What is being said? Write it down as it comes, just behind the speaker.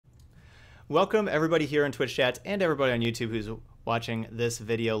Welcome everybody here in Twitch chat and everybody on YouTube who's watching this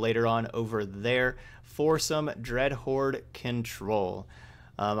video later on over there for some Dreadhorde control.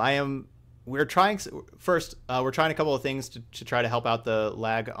 We're trying a couple of things to try to help out the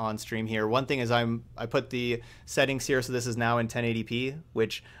lag on stream here. One thing is I put the settings here, so this is now in 1080p,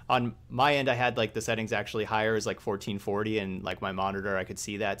 which on my end I had like the settings actually higher as like 1440, and like my monitor I could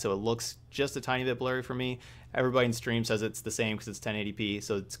see that, so it looks just a tiny bit blurry for me. Everybody in stream says it's the same because it's 1080p,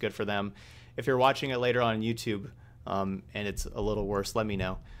 so it's good for them. If you're watching it later on YouTube and it's a little worse, let me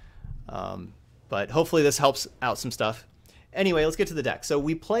know. But hopefully this helps out some stuff. Anyway, let's get to the deck. So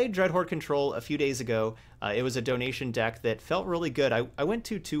we played Dreadhorde Control a few days ago. It was a donation deck that felt really good. I went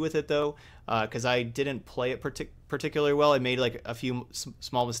 2-2 with it though, because I didn't play it particularly well. I made like a few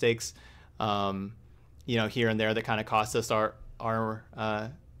small mistakes, you know, here and there that kind of cost us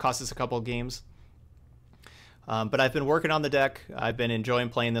cost us a couple of games. But I've been working on the deck. I've been enjoying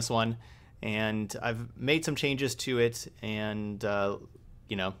playing this one, and I've made some changes to it, and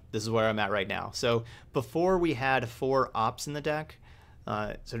you know, this is where I'm at right now. So before we had 4 ops in the deck,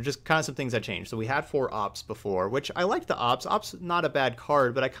 so just kind of some things that changed. So we had 4 ops before, which I liked the ops. Ops not a bad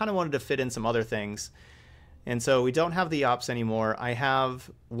card, but I kind of wanted to fit in some other things. And so we don't have the ops anymore. I have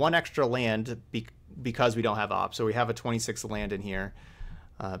 1 extra land because we don't have ops. So we have a 26 land in here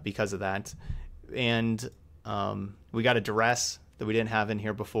because of that. And we got a duress that we didn't have in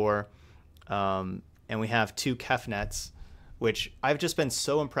here before. And we have 2 Kefnets, which I've just been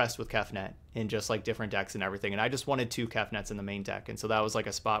so impressed with Kefnet in just like different decks and everything. And I just wanted 2 Kefnets in the main deck. And so that was like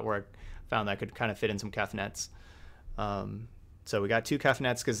a spot where I found that I could kind of fit in some Kefnets. So we got 2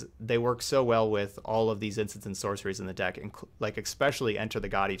 Kefnets because they work so well with all of these instants and sorceries in the deck, like especially Enter the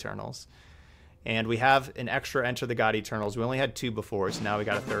God Eternals. And we have an extra Enter the God Eternals. We only had 2 before, so now we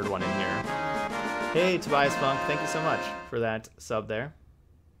got a 3rd one in here. Hey, Tobias Funk, thank you so much for that sub there.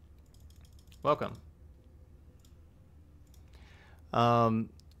 Welcome.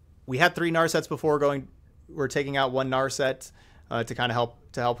 We had 3 Narsets before we're taking out 1 Narset to kind of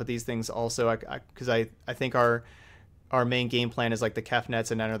help with these things also, because I think our main game plan is like the Kefnets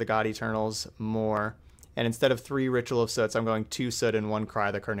and Enter the God Eternals more. And instead of 3 Ritual of Soots, I'm going 2 Soot and 1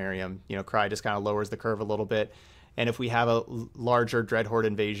 Cry the Carnarium. You know, Cry just kind of lowers the curve a little bit. And if we have a larger Dreadhorde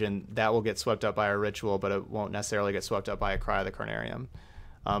invasion, that will get swept up by a Ritual, but it won't necessarily get swept up by a Cry the Carnarium.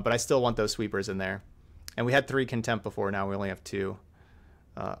 But I still want those sweepers in there. And we had 3 Contempt before, now we only have 2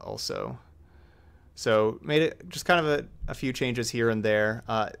 also. So made it just kind of a few changes here and there.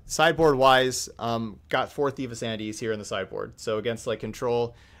 Sideboard wise, got 4 Thief of Sanities here in the sideboard. So against like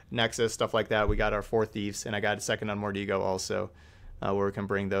Control, Nexus, stuff like that, we got our 4 Thieves, and I got a 2nd on Mordigo also, where we can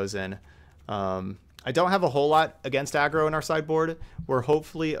bring those in. I don't have a whole lot against aggro in our sideboard. We're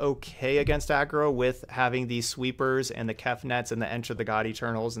hopefully okay against aggro with having these sweepers and the Kefnets and the Enter the God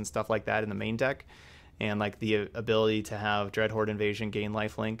Eternals and stuff like that in the main deck, and like the ability to have Dreadhorde Invasion gain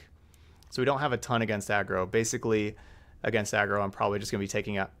lifelink. So we don't have a ton against aggro. Basically, against aggro, I'm probably just gonna be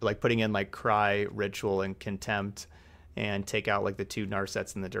taking out, like putting in like Cry, Ritual, and Contempt, and take out like the 2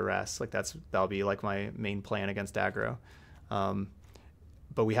 Narsets and the Duress. Like that'll be like my main plan against aggro.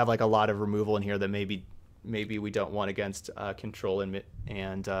 But we have like a lot of removal in here that maybe we don't want against Control and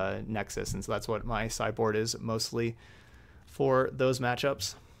Nexus, and so that's what my sideboard is mostly for those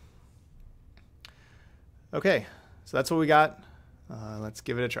matchups. Okay, so that's what we got. Let's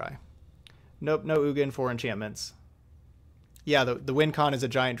give it a try. Nope, no Ugin for enchantments. Yeah, the win con is a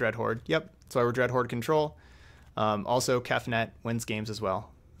giant Dreadhorde. Yep, that's why we're Dreadhorde Control. Also, Kefnet wins games as well.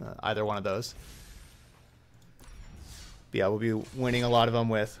 Either one of those. But yeah, we'll be winning a lot of them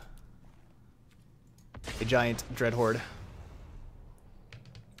with a giant Dreadhorde.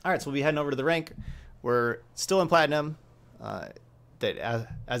 All right, so we'll be heading over to the rank. We're still in Platinum,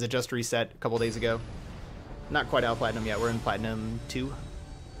 as it just reset a couple days ago. Not quite out of Platinum yet. We're in Platinum 2.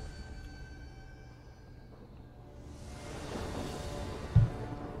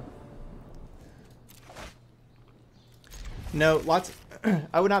 No,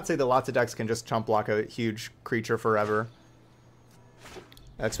 I would not say that lots of decks can just chump block a huge creature forever.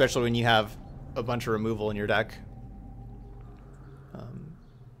 Especially when you have a bunch of removal in your deck.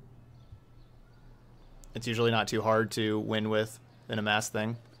 It's usually not too hard to win with in a mass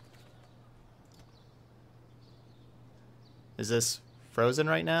thing. Is this frozen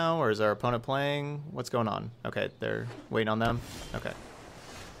right now, or is our opponent playing? What's going on? Okay, they're waiting on them. Okay.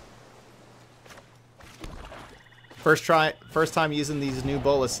 First time using these new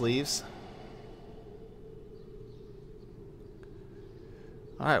Bolas sleeves.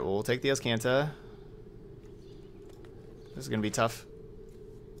 Alright, well, we'll take the Azcanta. This is going to be tough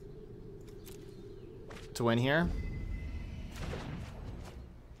to win here.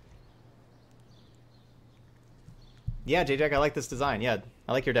 Yeah, J-Jack, I like this design. Yeah,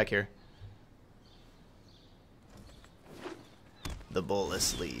 I like your deck here. The bullet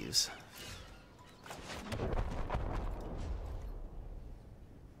sleeves.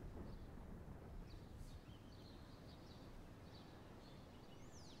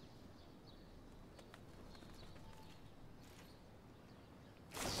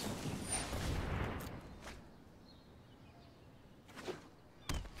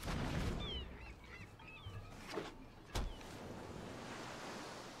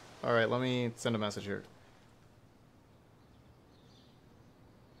 All right, let me send a message here.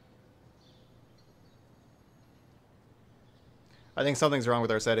 I think something's wrong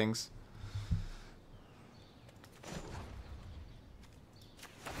with our settings.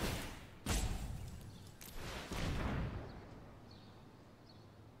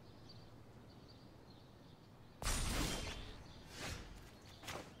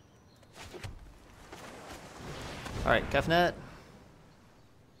 All right, Kefnet.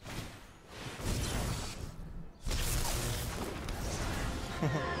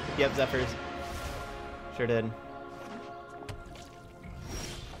 Yep, Zephyrs. Sure did.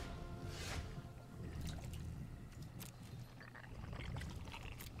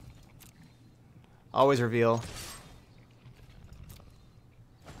 Always reveal.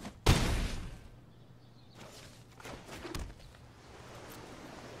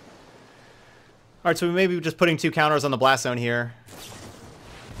 Alright, so we may be just putting 2 counters on the blast zone here.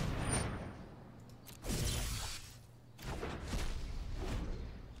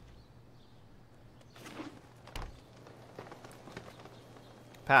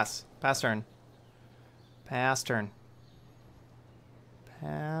 Pass. Pass turn. Pass turn.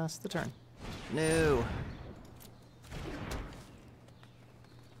 Pass the turn. No.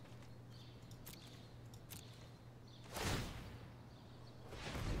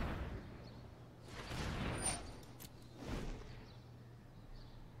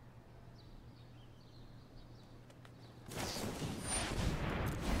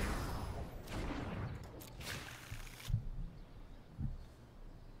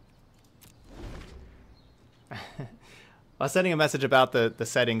 I was sending a message about the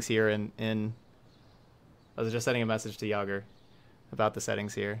settings here in I was just sending a message to Yager about the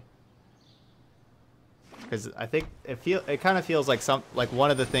settings here. Because I think it kind of feels like one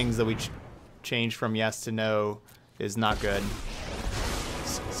of the things that we changed from yes to no is not good.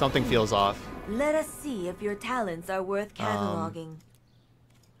 Something feels off. Let us see if your talents are worth cataloging.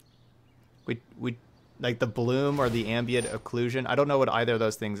 We like the bloom or the ambient occlusion. I don't know what either of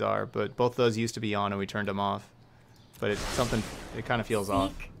those things are, but both of those used to be on and we turned them off. But it's something, it kind of feels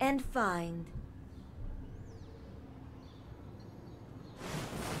off. Seek and find.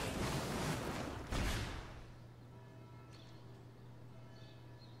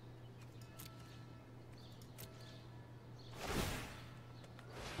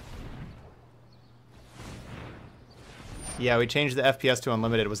 Yeah, we changed the FPS to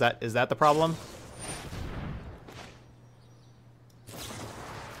unlimited. Is that the problem?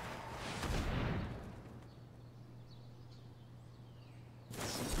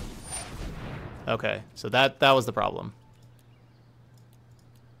 Okay, so that was the problem.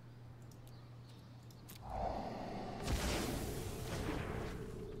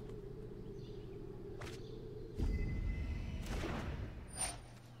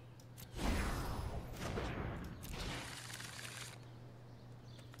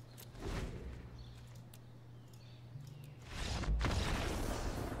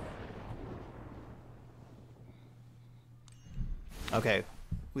 Okay,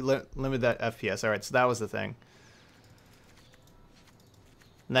 we limited that FPS. All right, so that was the thing.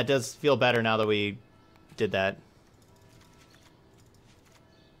 And that does feel better now that we did that.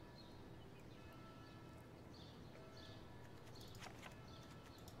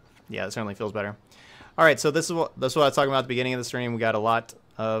 Yeah, it certainly feels better. All right, so this is what I was talking about at the beginning of the stream. We got a lot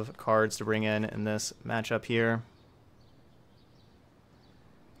of cards to bring in this matchup here.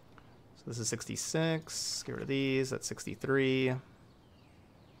 So this is 66. Get rid of these. That's 63.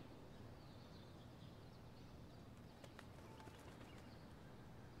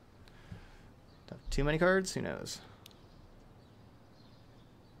 Too many cards? Who knows?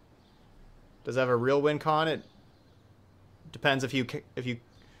 Does it have a real win con? It depends if you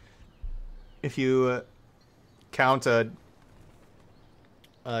count a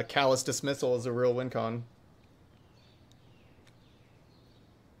callous dismissal as a real win con.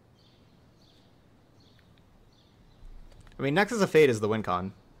 I mean, Nexus of Fate is the win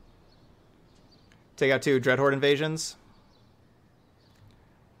con. Take out 2 Dreadhorde invasions.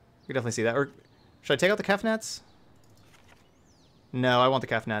 You can definitely see that. Or should I take out the Kefnets? No, I want the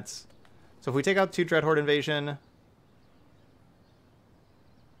Kefnets. So if we take out 2 Dreadhorde invasion,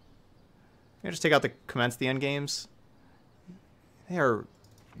 just take out the commence the end games. They are,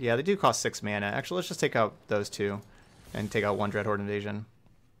 yeah, they do cost 6 mana. Actually, let's just take out those 2 and take out 1 Dreadhorde Invasion.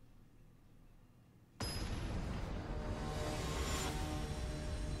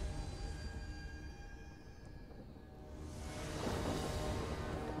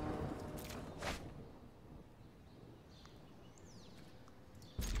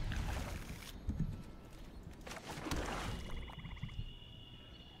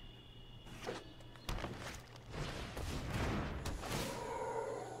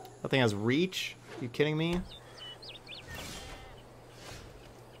 That thing has reach? Are you kidding me?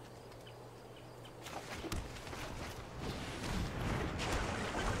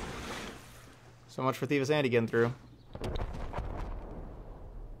 So much for Thieves Andy getting through.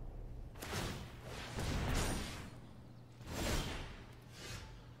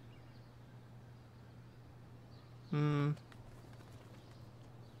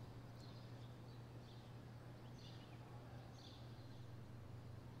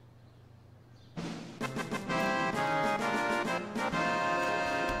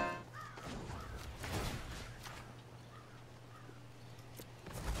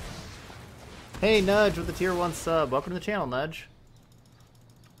 Hey, Nudge with the tier 1 sub. Welcome to the channel, Nudge.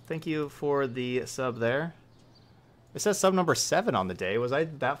 Thank you for the sub there. It says sub number 7 on the day. Was I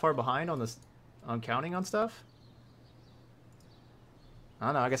that far behind on this, on counting on stuff? I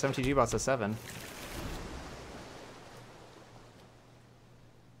don't know. I guess MTG bot says 7.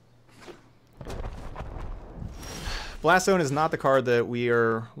 Blast Zone is not the card that we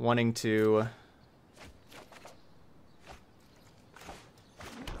are wanting to...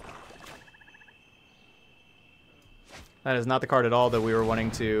 That is not the card at all that we were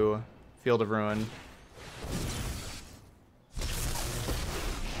wanting to Field of Ruin.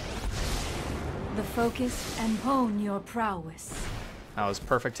 The focus and hone your prowess. That was a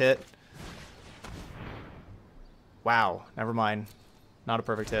perfect hit. Wow, never mind. Not a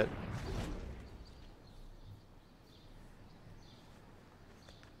perfect hit.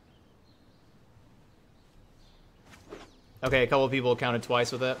 Okay, a couple of people counted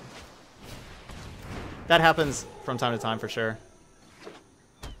twice with it. That happens from time to time for sure.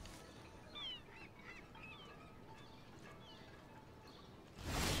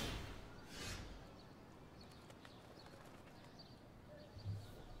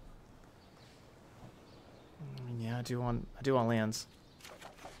 Yeah, I do want lands.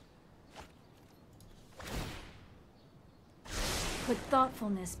 Put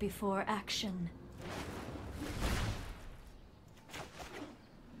thoughtfulness before action.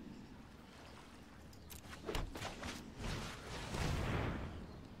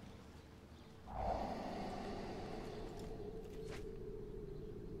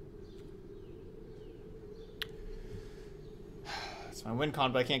 It's my win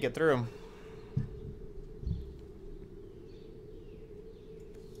con, but I can't get through.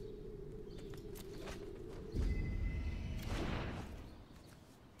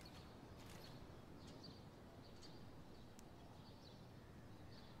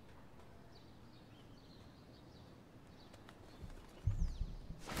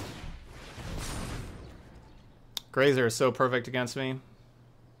 Grazer is so perfect against me.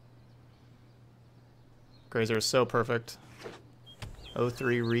 Grazer is so perfect.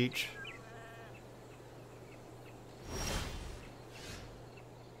 0-3 reach.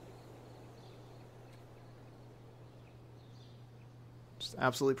 Just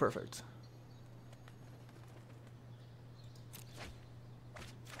absolutely perfect.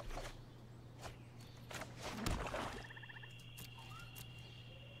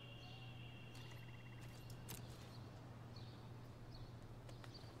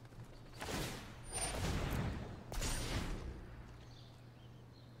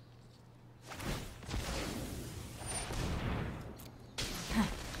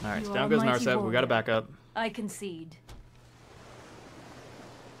 Alright, so down goes Narset. We got to back up. I concede.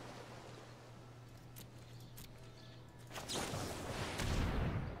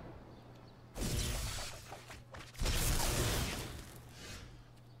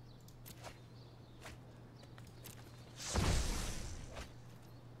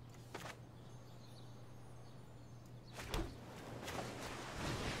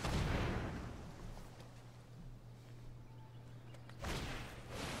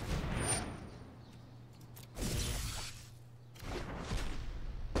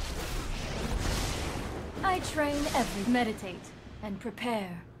 I train every meditate and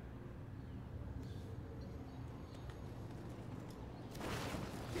prepare.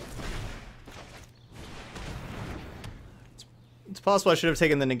 It's possible I should have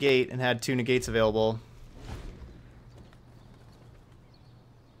taken the negate and had 2 negates available.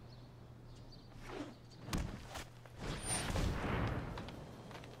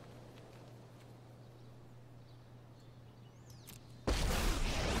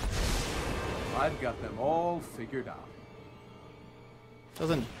 I've got them all figured out.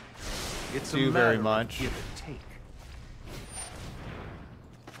 Doesn't It's do a very matter much. of give and take.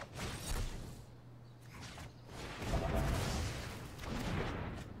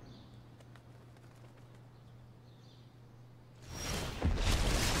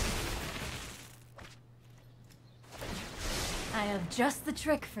 I have just the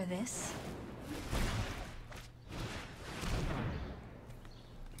trick for this.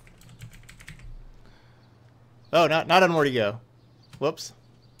 Oh, not on where to go. Whoops.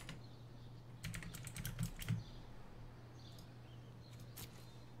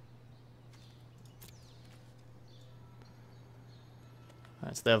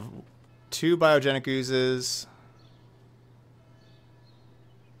 Alright, so they have 2 biogenic oozes,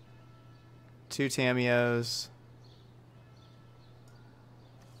 2 Tamios.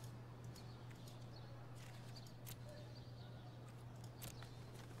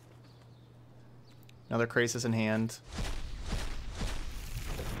 Another Krasis in hand.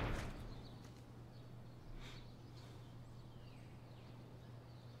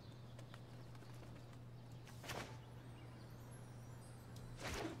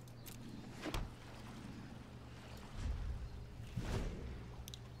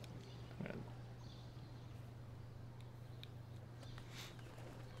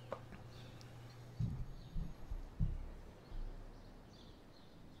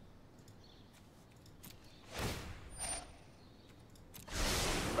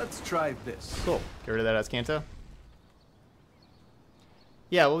 Let's try this. Cool. Get rid of that Ascanto.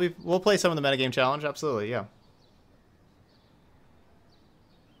 Yeah, we'll play some of the metagame challenge. Absolutely, yeah.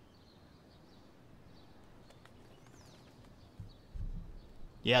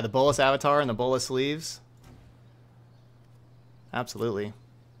 Yeah, the Bolus avatar and the Bolus sleeves. Absolutely.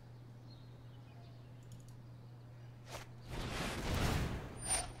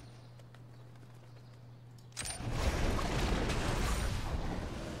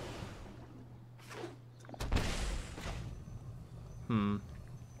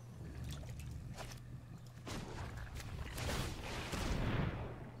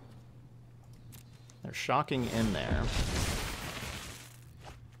 They're shocking in there. It's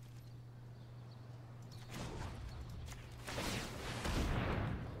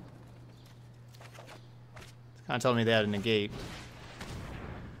kind of telling me they had a negate.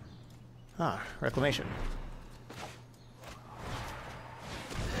 Ah, Reclamation.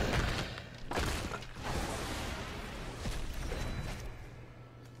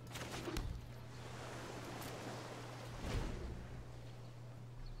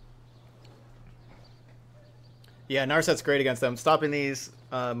 Yeah, Narset's great against them. Stopping these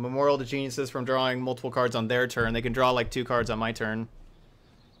Memorial to Geniuses from drawing multiple cards on their turn. They can draw like 2 cards on my turn.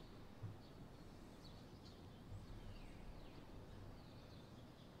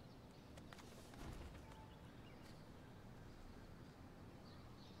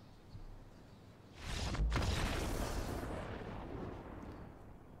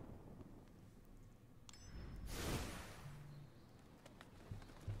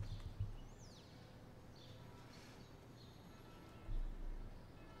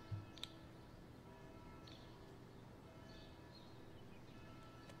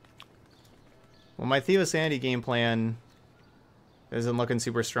 Well, my Thieva Sandy game plan isn't looking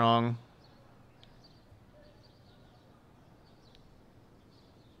super strong.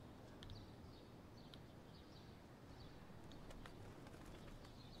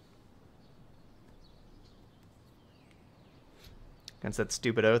 Against that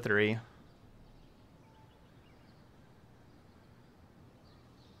stupid 0-3.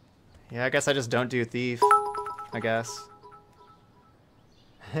 Yeah, I guess I just don't do Thief, I guess.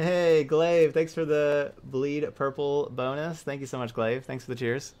 Hey, Glaive, thanks for the bleed purple bonus. Thank you so much, Glaive. Thanks for the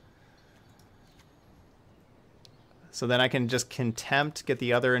cheers. So then I can just Contempt, get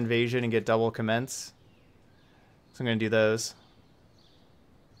the other invasion, and get double Commence. So I'm going to do those.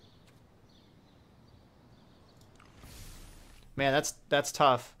 Man, that's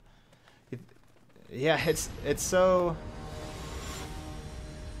tough. Yeah, it's so...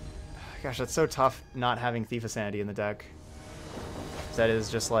 Gosh, that's so tough not having Thief of Sanity in the deck. That is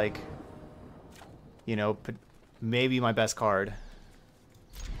just like, you know, maybe my best card.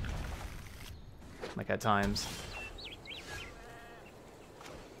 Like at times.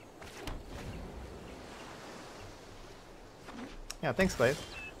 Yeah, thanks, Clave.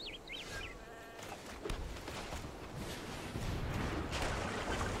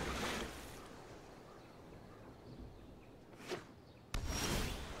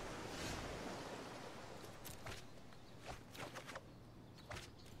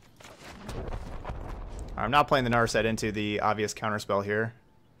 I'm not playing the Narset into the obvious counterspell here.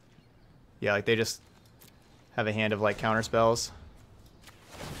 Yeah, like they just have a hand of like counter spells.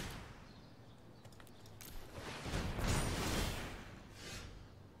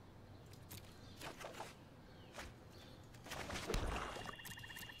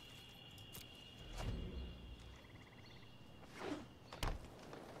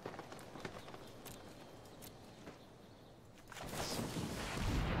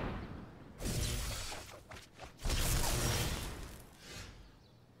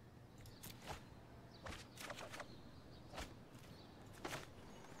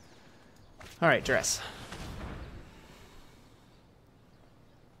 All right, dress.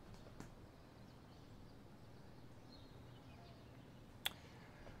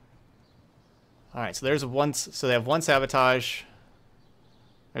 All right, so there's one. So they have one sabotage.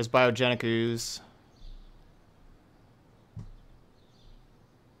 There's biogenic ooze.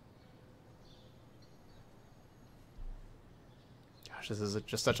 Gosh, this is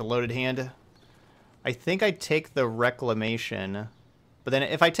just such a loaded hand. I think I take the reclamation. But then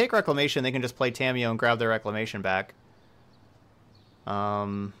if I take Reclamation, they can just play Tamiyo and grab their Reclamation back. Is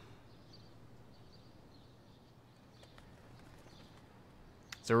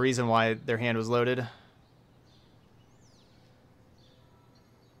there a reason why their hand was loaded?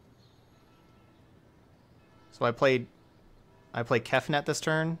 So I play Kefnet this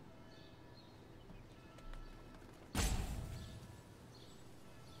turn.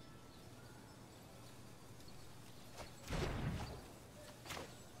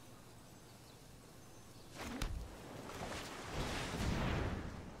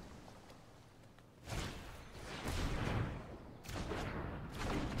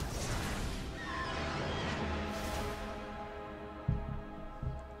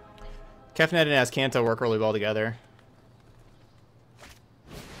 Kefnet and Azcanta work really well together.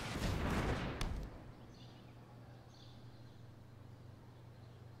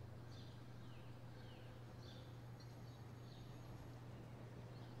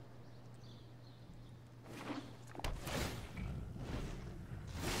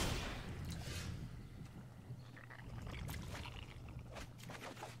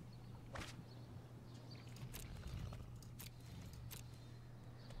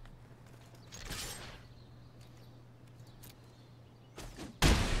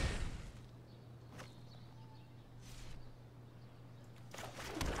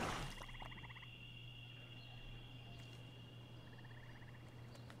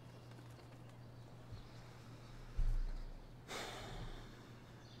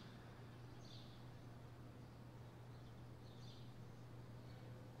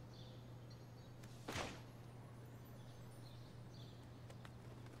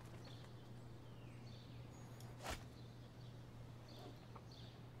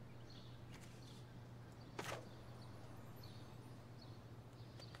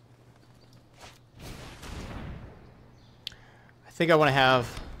 I think I want to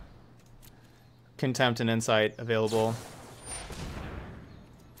have Contempt and Insight available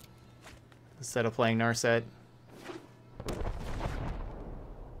instead of playing Narset.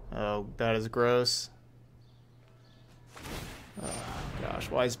 Oh, that is gross. Oh, gosh,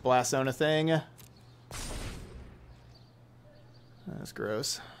 why is Blast Zone a thing? That's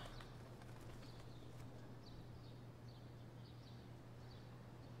gross.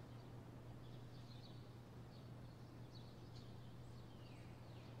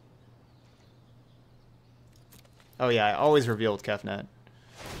 Oh yeah, I always reveal with Kefnet.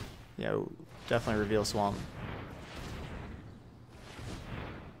 Yeah, definitely reveal Swamp.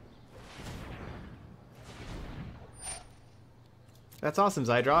 That's awesome,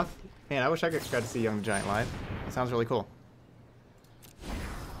 Zydroth. Man, I wish I got to see Young Giant live. That sounds really cool.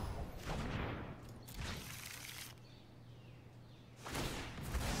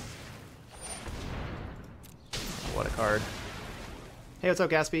 What a card. Hey, what's up,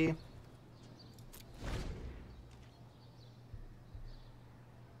 Gatsby?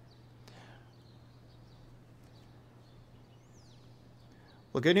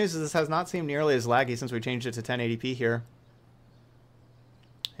 Well, good news is this has not seemed nearly as laggy since we changed it to 1080p here.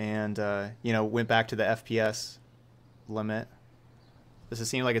 And, you know, went back to the FPS limit. This has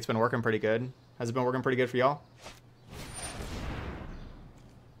seemed like it's been working pretty good. Has it been working pretty good for y'all?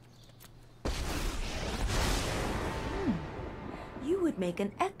 You would make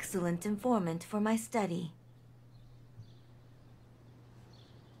an excellent informant for my study.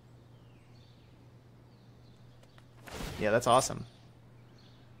 Yeah, that's awesome.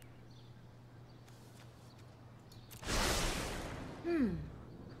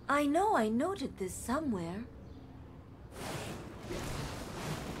 I know I noted this somewhere.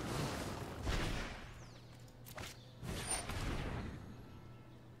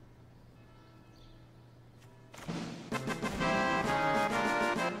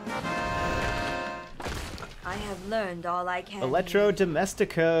 I have learned all I can. Electro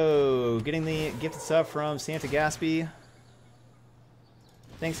Domestico, getting the gifted sub from Santa Gaspy.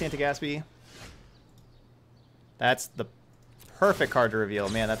 Thanks, Santa Gaspy. That's the perfect card to reveal.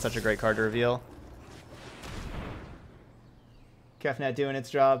 Man, that's such a great card to reveal. Kefnet doing its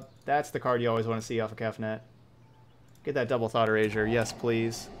job. That's the card you always want to see off of Kefnet. Get that double Thought Erasure. Yes,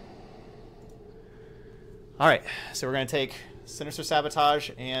 please. Alright, so we're going to take Sinister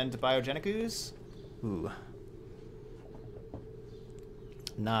Sabotage and Biogenic Ooze. Ooh.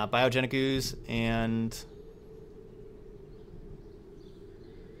 Nah, Biogenic Ooze and...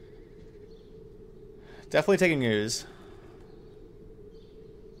 Definitely taking Ooze.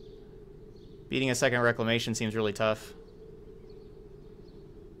 Beating a second Reclamation seems really tough.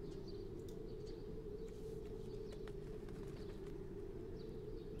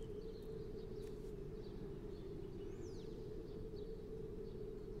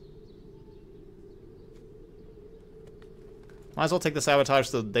 Might as well take the Sabotage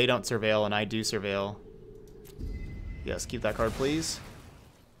so they don't Surveil and I do Surveil. Yes, keep that card, please.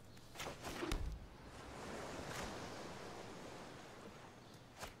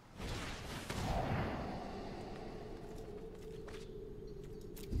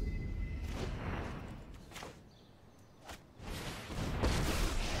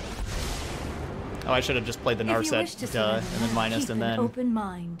 Oh, I should have just played the Narset, duh, and then minus, and then... Open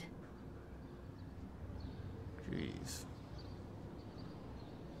mind. Jeez.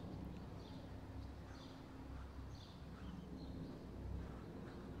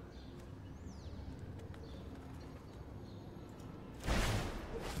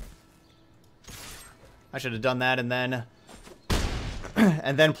 I should have done that and then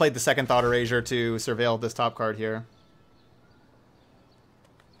and then played the second Thought Erasure to surveil this top card here.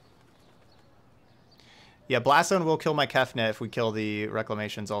 Yeah, Blast Zone will kill my Kefnet if we kill the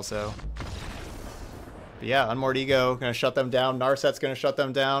Reclamations also. But yeah, Unmoored Ego gonna shut them down. Narset's gonna shut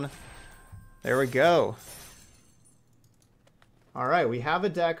them down. There we go. Alright, we have a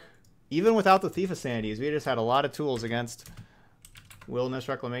deck, even without the Thief of Sanities, we just had a lot of tools against Wilderness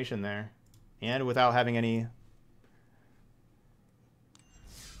Reclamation there. And without having any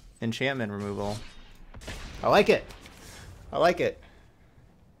enchantment removal. I like it. I like it.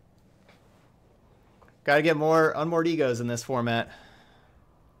 Gotta get more Unmoored Egos in this format.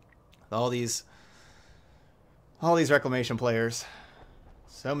 All these Reclamation players.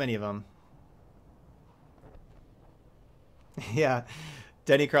 So many of them. Yeah.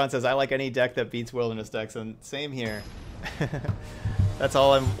 Denny Cron says, I like any deck that beats Wilderness decks, and same here. That's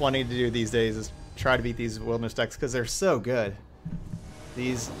all I'm wanting to do these days is try to beat these Wilderness decks because they're so good.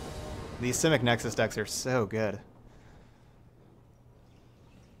 These Simic Nexus decks are so good.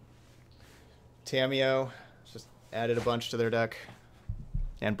 Tamiyo just added a bunch to their deck.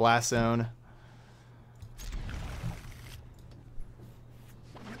 And Blast Zone.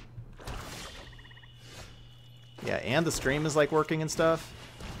 Yeah, and the stream is like working and stuff.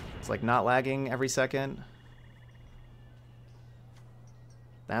 It's like not lagging every second.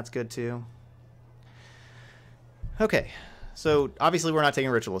 That's good too. Okay, so obviously we're not taking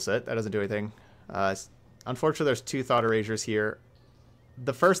Ritual Set. That doesn't do anything. Unfortunately, there's two Thought Erasures here.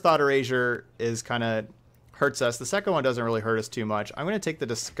 The first Thought Erasure is kind of hurts us. The second one doesn't really hurt us too much. I'm going to take the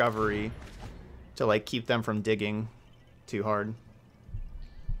Discovery to like keep them from digging too hard.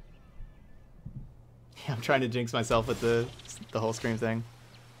 Yeah, I'm trying to jinx myself with the whole stream thing.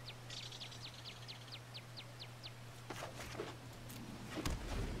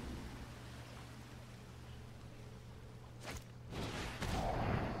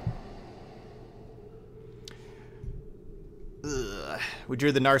 Ugh. We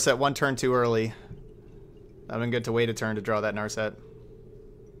drew the Narset one turn too early. That would have been good to wait a turn to draw that Narset.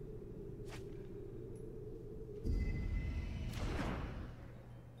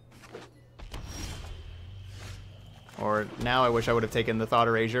 Or now I wish I would have taken the Thought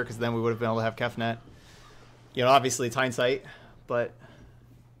Erasure, because then we would have been able to have Kefnet. You know, obviously it's hindsight, but...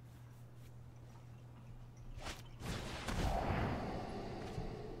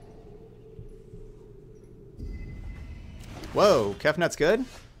 Whoa, Kefnet's good?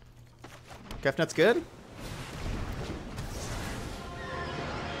 Kefnet's good?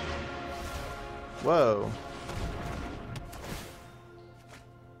 Whoa.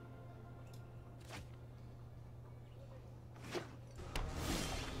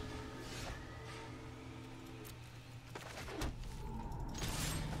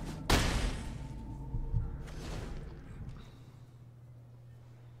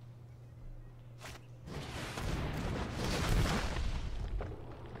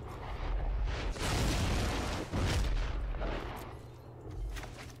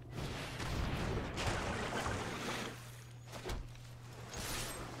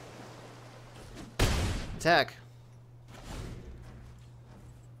 Attack.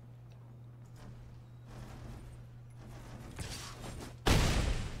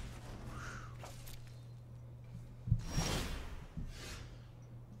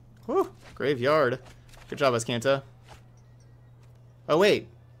 Whew. Graveyard. Good job, Azcanta. Oh, wait.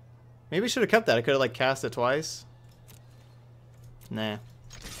 Maybe I should have kept that. I could have, like, cast it twice. Nah. I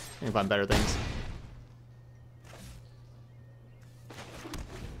can find better things.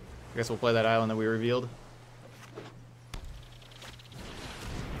 I guess we'll play that island that we revealed.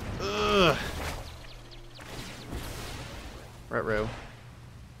 Ugh. Retro.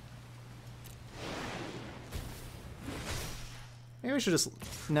 Maybe we should just...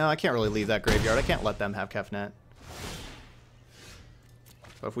 No, I can't really leave that graveyard. I can't let them have Kefnet.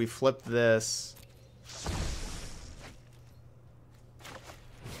 But if we flip this...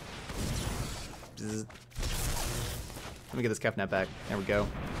 Bzz. Let me get this Kefnet back. There we go.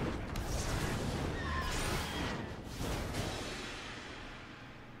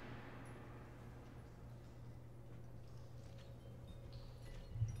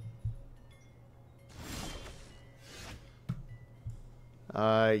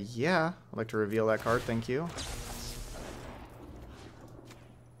 Yeah. I'd like to reveal that card, thank you.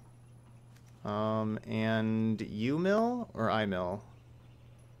 And you mill or I mill?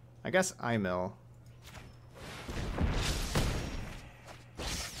 I guess I mill.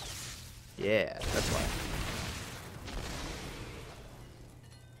 Yeah, that's why.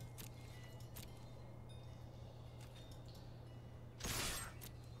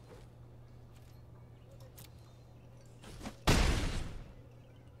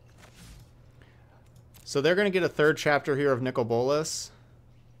 So they're going to get a third chapter here of Nicol Bolas,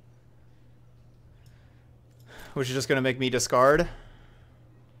 which is just going to make me discard.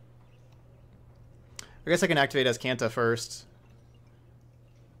 I guess I can activate Azcanta first.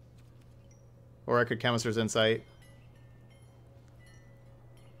 Or I could Chemist's Insight.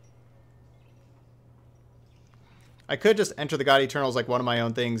 I could just enter the God Eternal as like one of my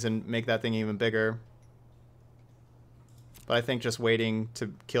own things and make that thing even bigger. But I think just waiting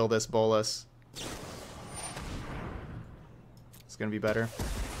to kill this Bolas is going to be better.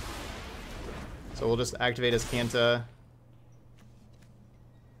 So we'll just activate Azcanta.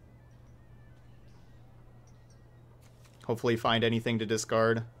 Hopefully find anything to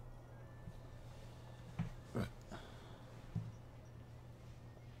discard.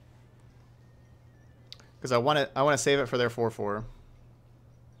 Because I want to save it for their 4/4.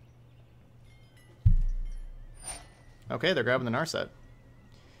 Okay, they're grabbing the Narset.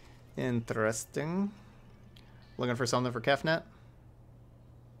 Interesting. Looking for something for Kefnet.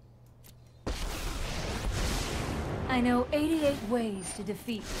 I know 88 ways to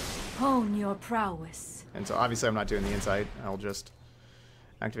defeat. Hone your prowess. And so obviously I'm not doing the Insight. I'll just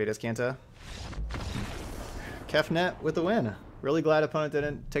activate Azcanta. Kefnet with the win. Really glad opponent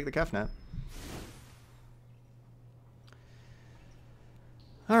didn't take the Kefnet.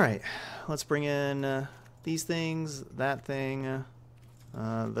 Alright, let's bring in these things, that thing,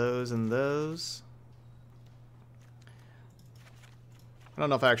 those and those. I don't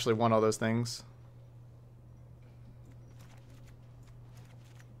know if I actually want all those things.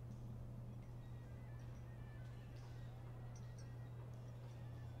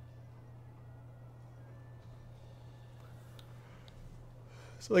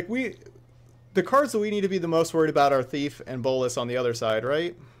 So like the cards that we need to be the most worried about are Thief and Bolas on the other side,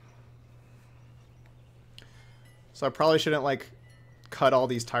 right? So I probably shouldn't like cut all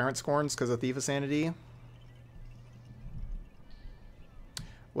these Tyrant Scorns because of Thief of Sanity.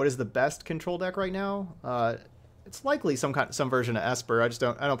 What is the best control deck right now? It's likely some version of Esper. I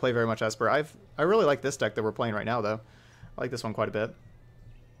don't play very much Esper. I really like this deck that we're playing right now though. I like this one quite a bit.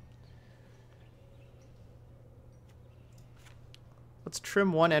 Let's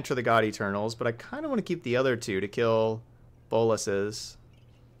trim one Enter the God Eternals, but I kind of want to keep the other two to kill Bolas's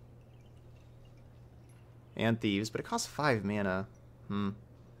and Thieves, but it costs 5 mana. 5's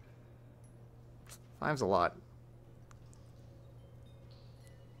a lot.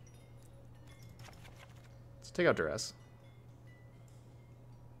 Let's take out Duress.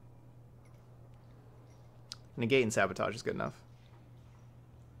 Negate and Sabotage is good enough.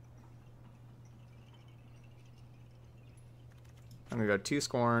 I'm gonna go 2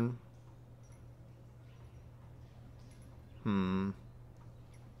 Scorn. One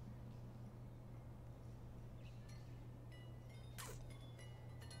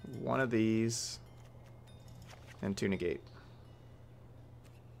of these. And 2 Negate.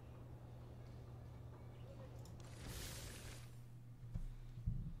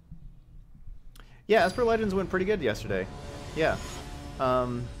 Yeah, Esper Legends went pretty good yesterday. Yeah.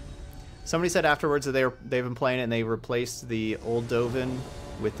 Somebody said afterwards that they've been playing it and they replaced the old Dovin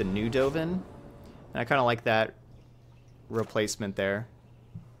with the new Dovin. And I kind of like that replacement there.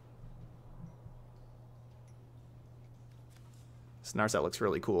 This Narset looks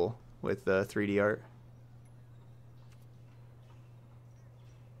really cool with the 3D art.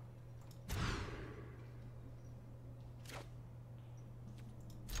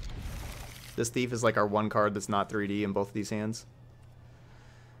 This Thief is like our one card that's not 3D in both of these hands.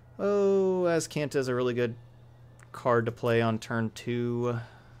 Oh, Azcanta is a really good card to play on turn 2.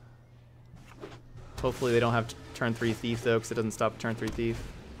 Hopefully they don't have turn 3 Thief though, because it doesn't stop turn 3 Thief.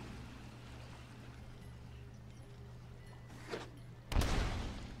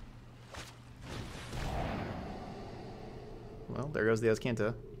 Well, there goes the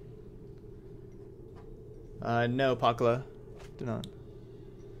Azcanta. No, Pakla. Do not.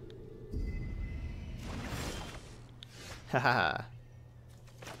 Haha.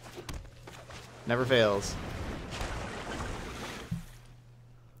 Never fails.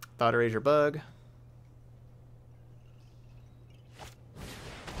 Thought Erasure Bug.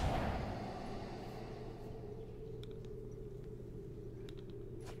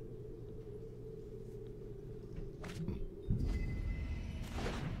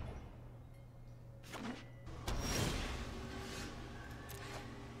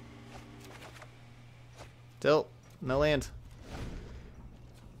 Tilt. No land.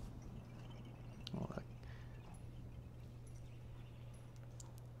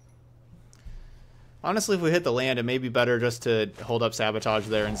 Honestly, if we hit the land, it may be better just to hold up Sabotage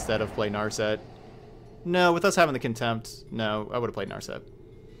there instead of play Narset. No, with us having the Contempt, no, I would have played Narset.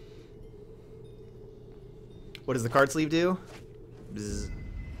 What does the card sleeve do? Bzz.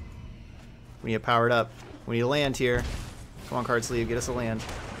 We need it powered up. We need a land here. Come on, card sleeve, get us a land.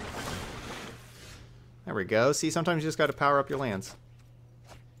 There we go. See, sometimes you just got to power up your lands.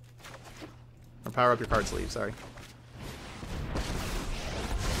 Or power up your card sleeve, sorry.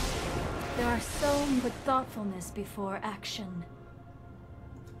 There are sown with thoughtfulness before action.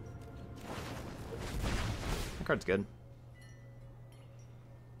 That card's good.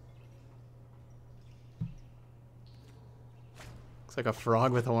 Looks like a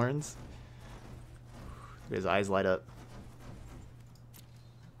frog with horns. His eyes light up.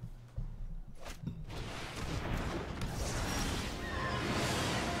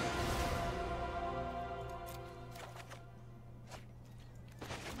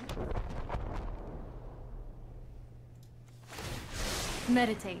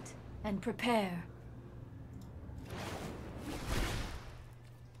 Meditate and prepare.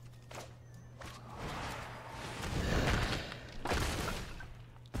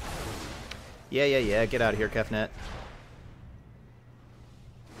 Yeah. Get out of here, Kefnet.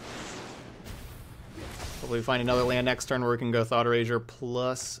 Hopefully we find another land next turn where we can go Thought Erasure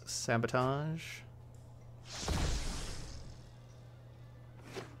plus Sabotage.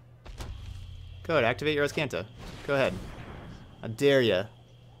 Go ahead, activate your Azcanta. Go ahead. I dare ya.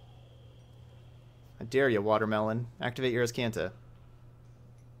 I dare ya, Watermelon. Activate your Azcanta.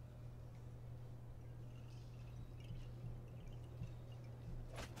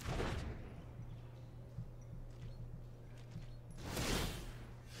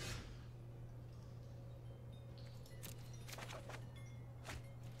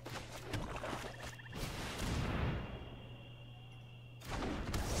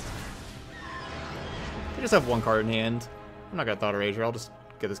 They just have one card in hand. I'm not gonna Thought Erasure. I'll just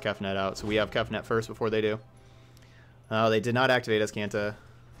get this Kefnet out. So we have Kefnet first before they do. Oh, they did not activate Azcanta.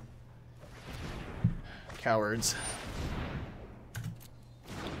 Cowards.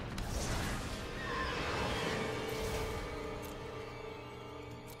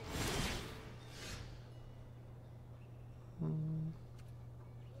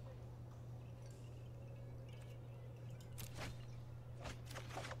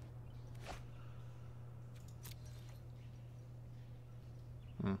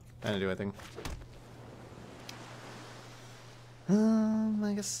 I didn't do anything.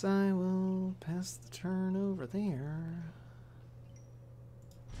 I guess I will pass the turn over there.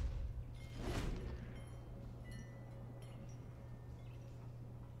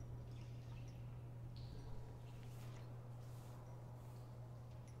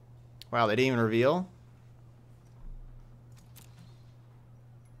 Wow, they didn't even reveal?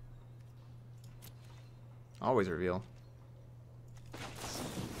 Always reveal.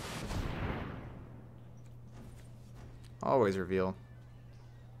 Always reveal.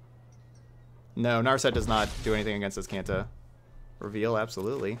 No, Narset does not do anything against this Azcanta. Reveal,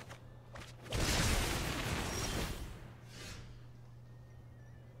 absolutely.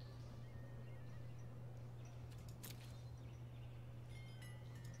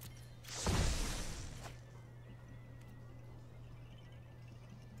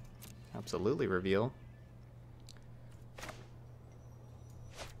 Absolutely reveal.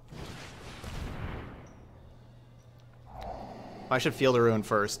 I should Field a Ruin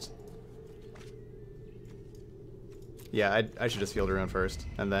first. Yeah, I should just Field a Ruin first,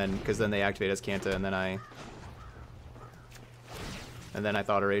 and then because then they activate as Kanta, and then I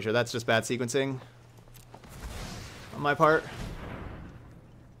thought Erasure. That's just bad sequencing on my part.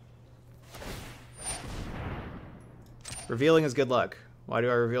 Revealing is good luck. Why do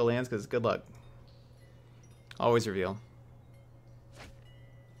I reveal lands? Because it's good luck. Always reveal.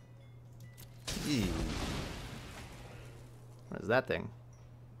 Eee. What is that thing?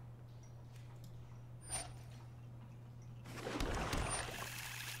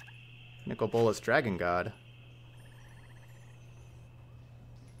 Nicol Bolas Dragon God.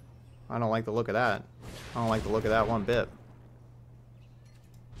 I don't like the look of that. I don't like the look of that one bit.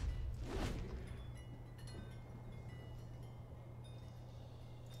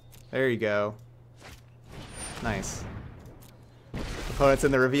 There you go. Nice. Opponent's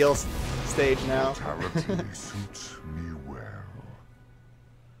in the reveal stage now. Suits me well.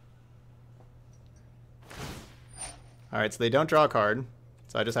 Alright, so they don't draw a card.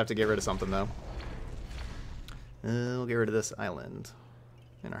 So I just have to get rid of something, though. We'll get rid of this island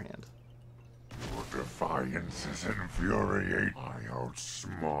in our hand. Your defiance is infuriating. I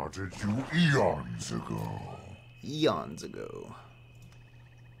outsmarted you eons ago. Eons ago.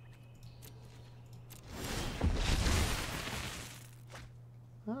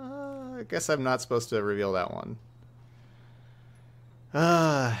 I guess I'm not supposed to reveal that one.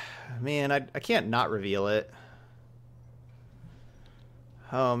 Man, I can't not reveal it.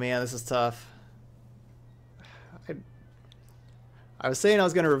 Oh man, this is tough. I was saying I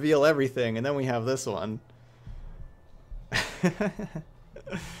was going to reveal everything, and then we have this one. I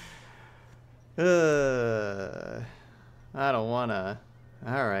don't want to.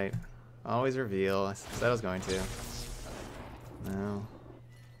 Alright. Always reveal. I said I was going to. No.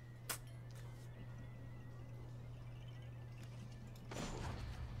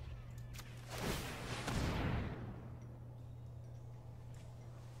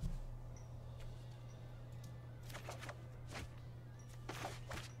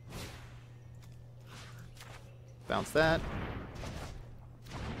 Bounce that.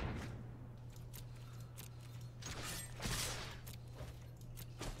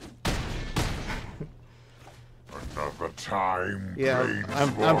 Another time. Yeah,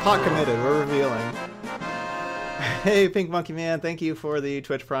 I'm pot committed. We're revealing. Hey, Pink Monkey Man, thank you for the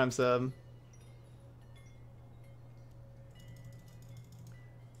Twitch Prime sub.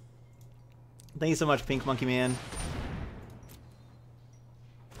 Thank you so much, Pink Monkey Man.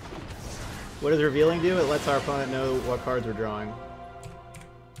 What does revealing do? It lets our opponent know what cards we're drawing.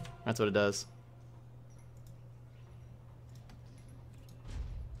 That's what it does.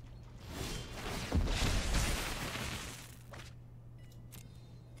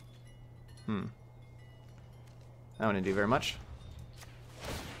 That wouldn't do very much.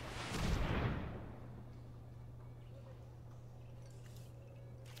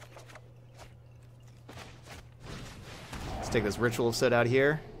 Let's take this Ritual set out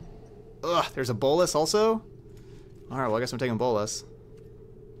here. Ugh, there's a Bolas also? Alright, well I guess I'm taking Bolas.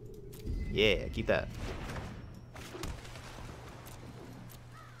 Yeah, keep that.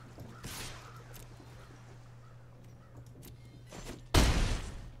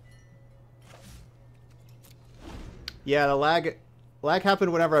 Yeah, the lag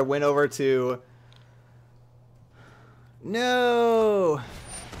happened whenever I went over to... No!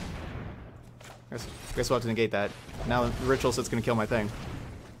 Guess we'll have to negate that. Now the Ritual set's gonna kill my thing.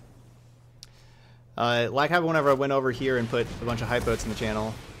 Lag happened whenever I went over here and put a bunch of hype votes in the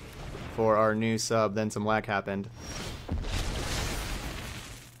channel for our new sub, then some lag happened.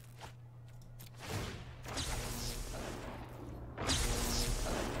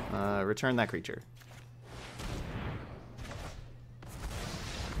 Return that creature.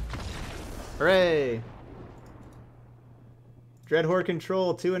 Hooray! Dreadhorde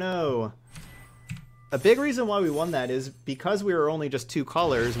control 2-0. A big reason why we won that is because we were only just 2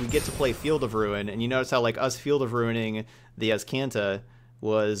 colors, we get to play Field of Ruin, and you notice how like us Field of Ruining the Azcanta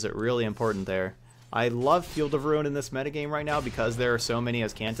was really important there. I love Field of Ruin in this metagame right now because there are so many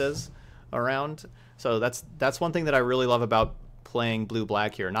Azcantas around. So that's one thing that I really love about playing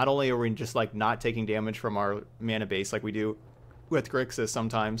blue-black here. Not only are we just like not taking damage from our mana base like we do with Grixis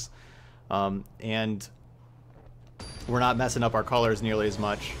sometimes, and we're not messing up our colors nearly as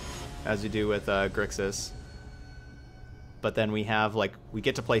much as we do with Grixis. But then we have, like, we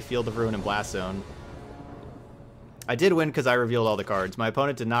get to play Field of Ruin and Blast Zone. I did win because I revealed all the cards. My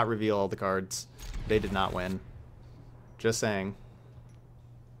opponent did not reveal all the cards. They did not win. Just saying.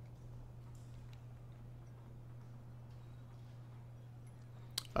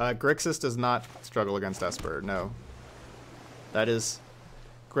 Grixis does not struggle against Esper, no. That is...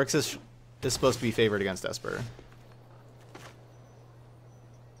 Grixis is supposed to be favored against Esper.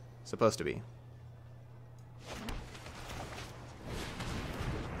 Supposed to be.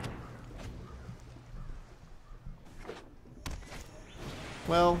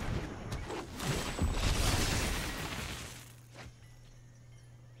 Well...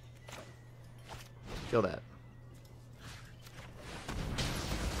 Kill that.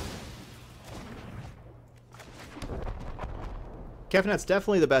 Kefnet's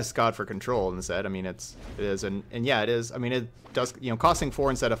definitely the best god for control in the set. I mean, it is, and yeah, it is. I mean, it does, you know, costing 4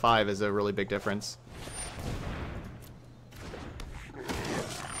 instead of 5 is a really big difference.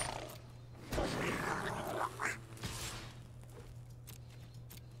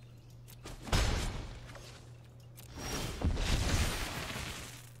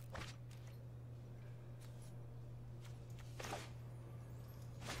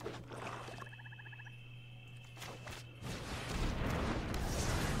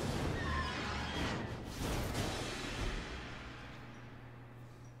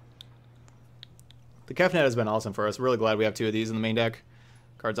 The Kefnet has been awesome for us. Really glad we have 2 of these in the main deck.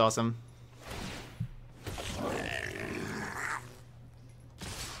 Card's awesome.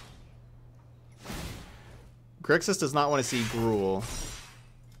 Grixis does not want to see Gruul.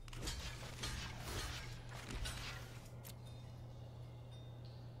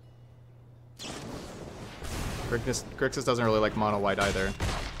 Grixis doesn't really like mono white either.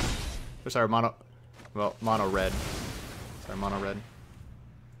 Or sorry, mono red. Sorry, mono red.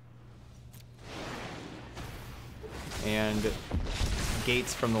 And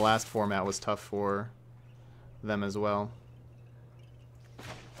Gates from the last format was tough for them as well.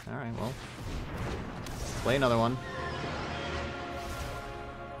 Alright, well. Play another one.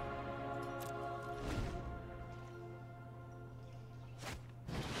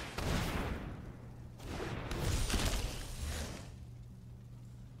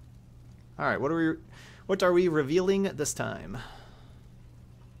 Alright, what are we revealing this time?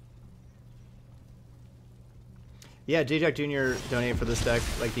 Yeah, J-Jack Jr. donated for this deck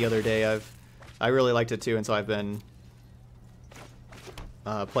like the other day. I really liked it too, and so I've been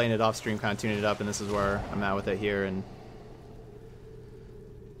playing it off stream, kind of tuning it up, and this is where I'm at with it here, and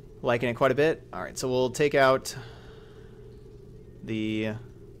liking it quite a bit. All right, so we'll take out the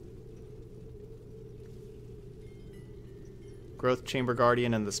Growth Chamber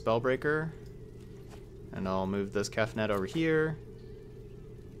Guardian and the Spellbreaker, and I'll move this Kefnet over here.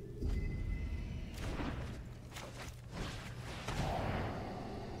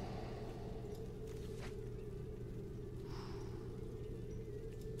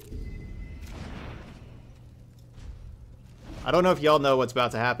 I don't know if y'all know what's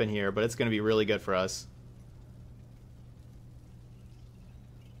about to happen here, but it's going to be really good for us.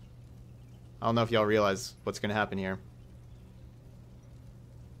 I don't know if y'all realize what's going to happen here.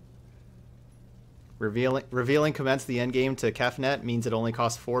 Revealing commence the endgame to Kefnet means it only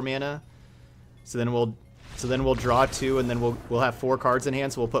costs 4 mana. So then we'll draw 2, and then we'll have 4 cards in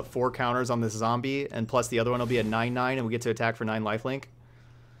hand. So we'll put 4 counters on this zombie, and plus the other one will be a 9/9, and we get to attack for 9 lifelink.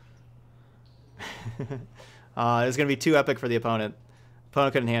 It's going to be too epic for the opponent.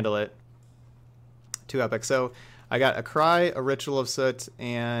 Opponent couldn't handle it. Too epic. So I got a Cry, a Ritual of Soot,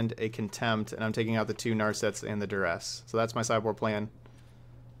 and a Contempt, and I'm taking out the 2 Narsets and the Duress. So that's my sideboard plan.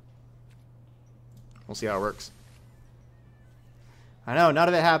 We'll see how it works. I know, none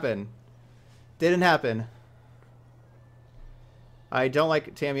of it happened. Didn't happen. I don't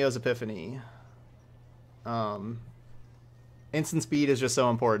like Tamio's Epiphany. Instant speed is just so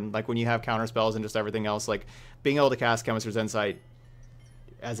important. Like when you have counter spells and just everything else, like being able to cast Chemist's Insight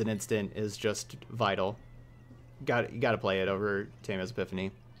as an instant is just vital. You got to play it over Tamio's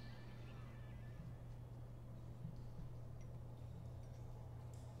Epiphany.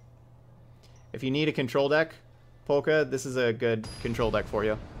 If you need a control deck, Polka, this is a good control deck for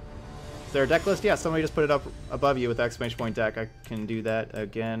you. Is there a deck list? Yeah, somebody just put it up above you with the exclamation point deck. I can do that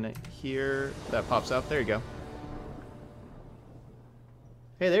again here. That pops up. There you go.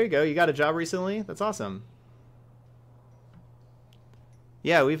 Hey, there you go. You got a job recently? That's awesome.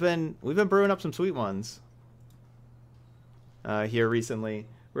 Yeah, we've been brewing up some sweet ones here recently.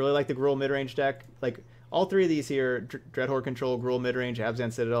 Really like the Gruul midrange deck. Like all 3 of these here, Dreadhorde Control, Gruul midrange,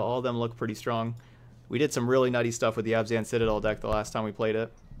 Abzan Citadel, all of them look pretty strong. We did some really nutty stuff with the Abzan Citadel deck the last time we played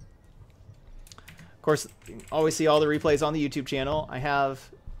it. Of course, always see all the replays on the YouTube channel. I have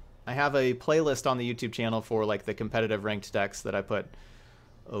a playlist on the YouTube channel for like the competitive ranked decks that I put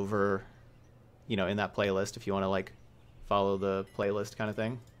over, you know, in that playlist if you want to like follow the playlist kind of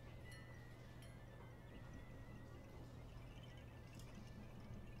thing.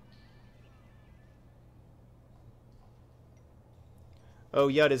 Oh,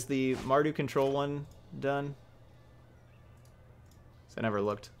 Yud, is the Mardu control one done? I never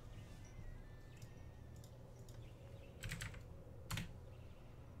looked.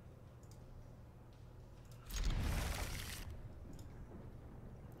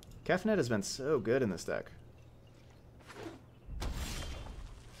 Kefnet has been so good in this deck.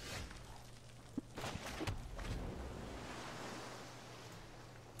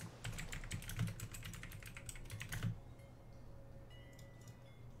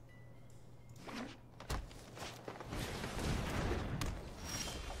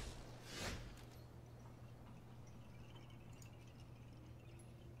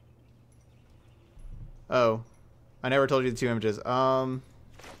 Oh, I never told you the two images.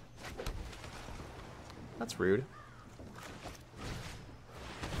 That's rude.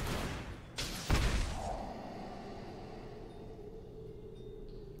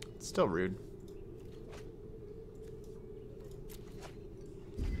 It's still rude.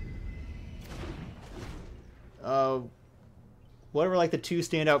 What were like the two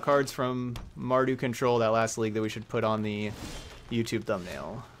standout cards from Mardu Control that last league that we should put on the YouTube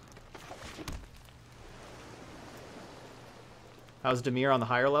thumbnail? How's Dimir on the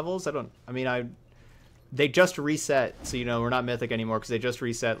higher levels? They just reset, so you know we're not mythic anymore because they just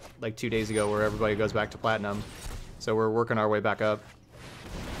reset like 2 days ago where everybody goes back to platinum. So we're working our way back up,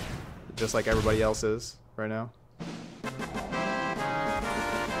 just like everybody else is right now.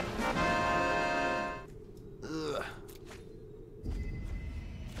 Ugh.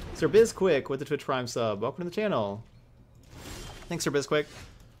 Sir Bizquick with the Twitch Prime sub. Welcome to the channel. Thanks, Sir Bizquick.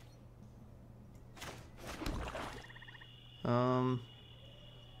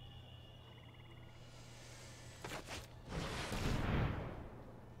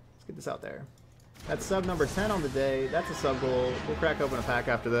 Let's get this out there. That's sub number 10 on the day. That's a sub goal. We'll crack open a pack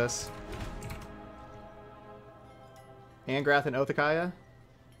after this. Angrath and Othakaya.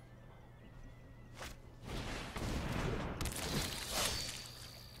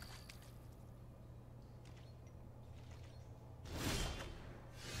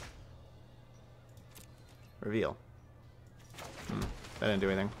 Reveal. That didn't do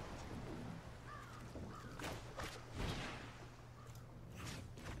anything.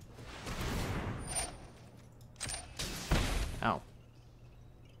 Ow.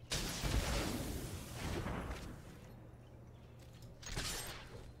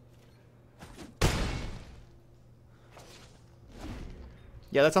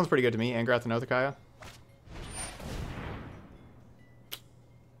 Yeah, that sounds pretty good to me. Angrath and Othakaya.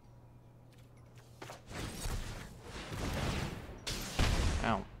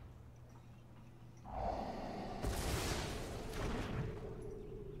 Ow.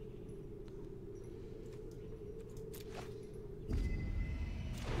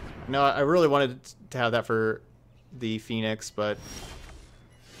 No, I really wanted to have that for the Phoenix, but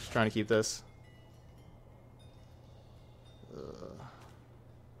just trying to keep this.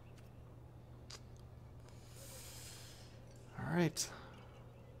 All right.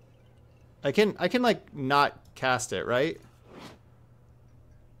 I can like not cast it, right?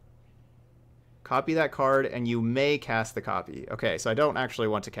 Copy that card and you may cast the copy. Okay, so I don't actually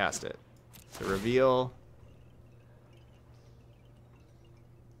want to cast it. So reveal.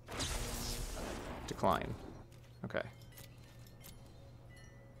 Decline. Okay.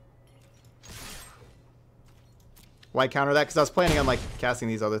 Why counter that? Because I was planning on like casting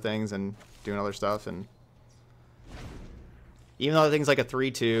these other things and doing other stuff, and even though the thing's like a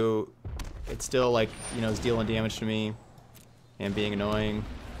 3/2, it's still like, you know, it's dealing damage to me and being annoying,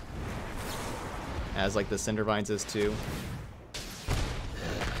 as like the Cindervines is too.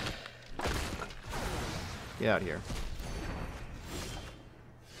 Get out of here.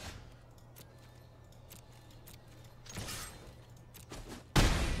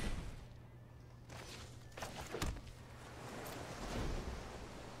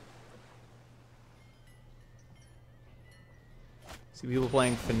 See people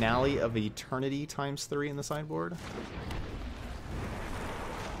playing Finale of Eternity ×3 in the sideboard.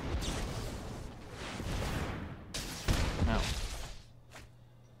 Ow.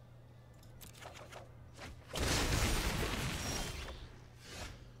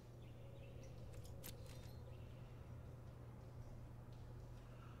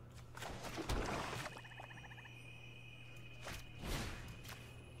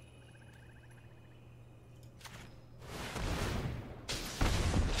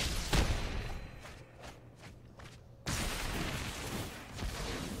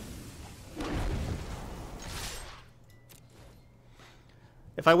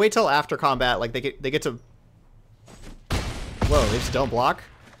 If I wait till after combat, like they get to. Whoa! They just don't block.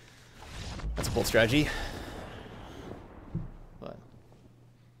 That's a bold strategy. But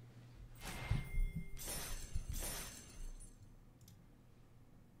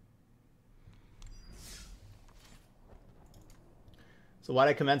So why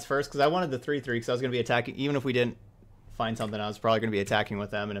did I commence first? Because I wanted the 3/3 because I was going to be attacking. Even if we didn't find something, I was probably going to be attacking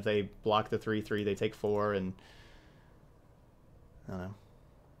with them. And if they block the 3/3, they take 4. And I don't know.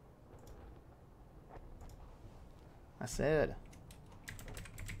 I said.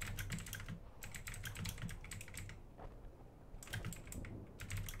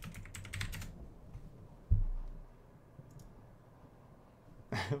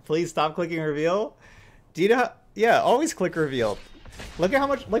 Please stop clicking reveal. Do you know how, yeah, always click reveal. Look at how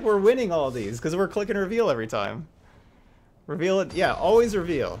much, like, we're winning all of these because we're clicking reveal every time. Reveal it, yeah, always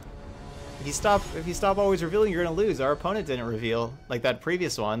reveal. If you stop always revealing, you're gonna lose. Our opponent didn't reveal. Like that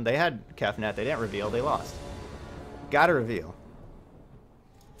previous one, they had Kefnet, they didn't reveal, they lost. Gotta reveal.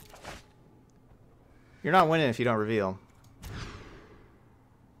 You're not winning if you don't reveal.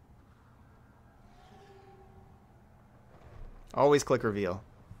 Always click reveal.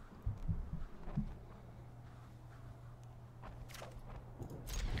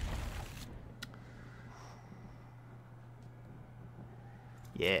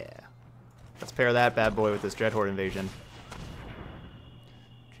 Yeah. Let's pair that bad boy with this Dreadhorde invasion.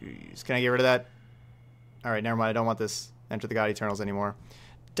 Jeez. Can I get rid of that? Alright, never mind. I don't want this Enter the God Eternals anymore.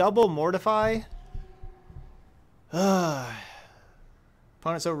 Double Mortify?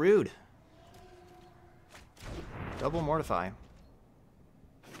 Opponent's so rude. Double Mortify.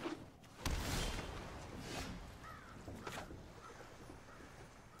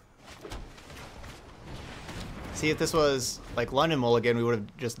 See, if this was like London Mulligan, we would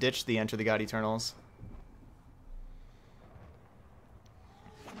have just ditched the Enter the God Eternals.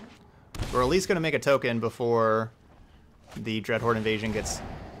 We're at least going to make a token before the Dreadhorde invasion gets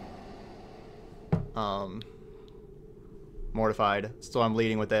mortified. So I'm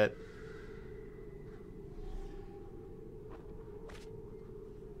leading with it.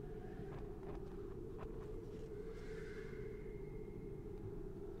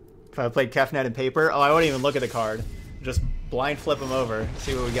 If I played Kefnet and paper, oh, I wouldn't even look at the card. Just blind flip them over,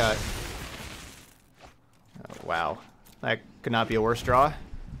 see what we got. Oh, wow. That could not be a worse draw.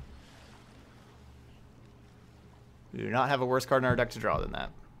 We do not have a worse card in our deck to draw than that.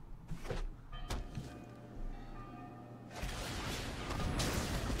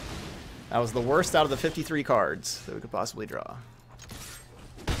 That was the worst out of the 53 cards that we could possibly draw.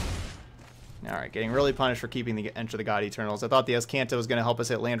 Alright, getting really punished for keeping the Enter the God Eternals. I thought the Escanto was going to help us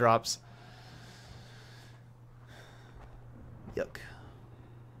hit land drops. Yuck.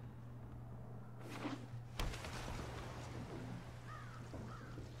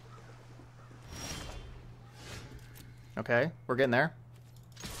 Okay, we're getting there.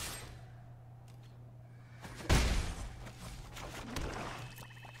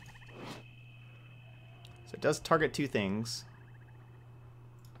 So it does target 2 things.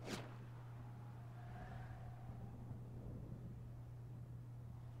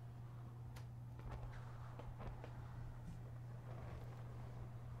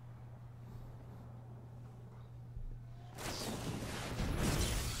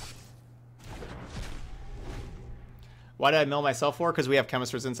 Why did I mill myself for? Because we have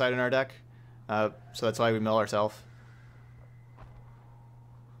Chemister's Insight in our deck. So that's why we mill ourselves.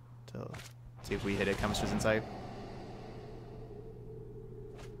 To see if we hit a Chemister's Insight.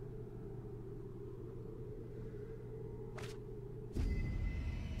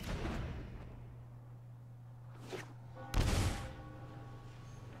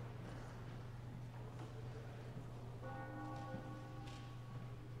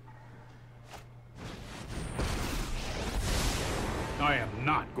 I am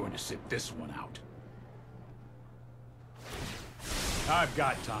not going to sit this one out. I've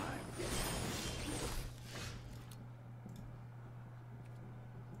got time.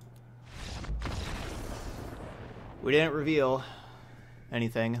 We didn't reveal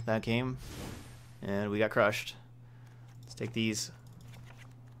anything that game, and we got crushed. Let's take these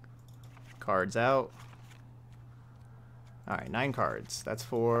cards out. Alright, 9 cards. That's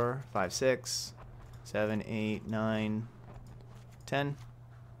 4, 5, 6, 7, 8, 9, 10,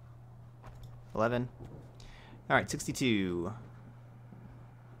 11. Alright, 62.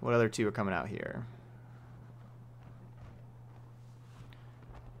 What other 2 are coming out here?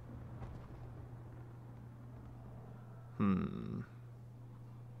 I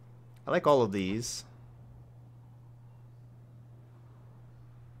like all of these.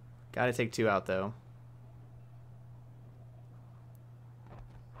 Gotta take 2 out, though.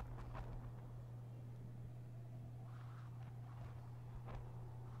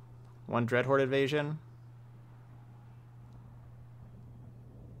 One Dreadhorde Invasion.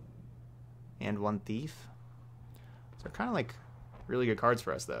 And 1 Thief. So they're kind of like really good cards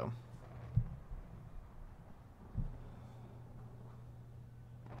for us, though.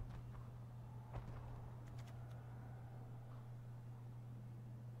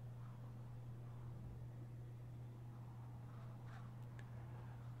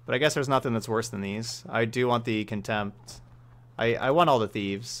 But I guess there's nothing that's worse than these. I do want the Contempt. I want all the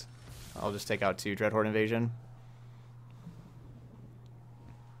Thieves. I'll just take out 2 Dreadhorde Invasion.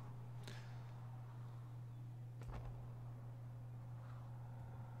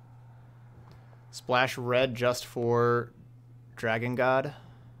 Splash red just for Dragon God.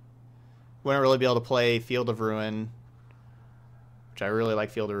 Wouldn't really be able to play Field of Ruin, which I really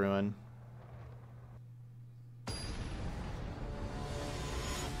like Field of Ruin.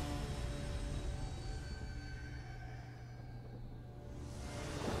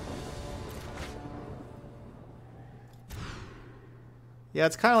 Yeah,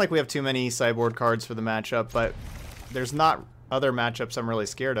 it's kind of like we have too many sideboard cards for the matchup, but there's not other matchups I'm really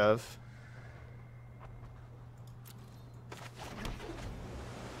scared of.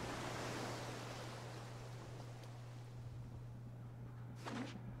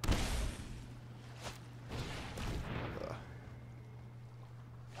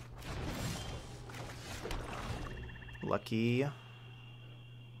 Lucky.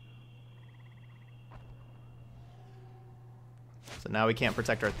 So now we can't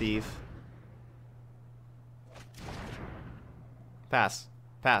protect our thief. Pass.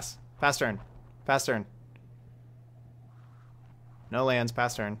 Pass. Pass turn. Pass turn. No lands.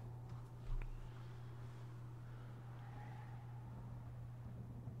 Pass turn.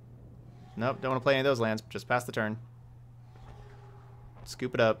 Nope. Don't want to play any of those lands. Just pass the turn.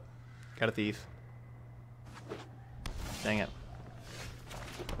 Scoop it up. Got a thief. Dang it.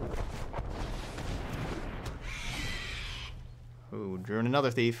 Ooh, drew in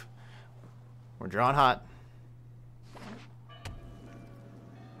another thief. We're drawing hot.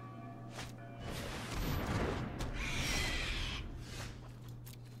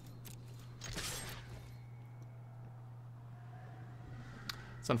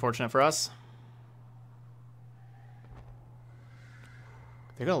 It's unfortunate for us.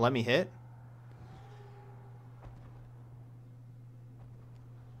 They're gonna let me hit?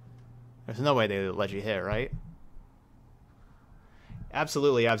 There's no way they let you hit, right?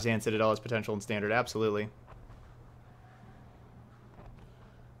 Absolutely, Abzan Citadel has potential in Standard. Absolutely.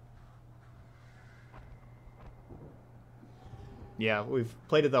 Yeah, we've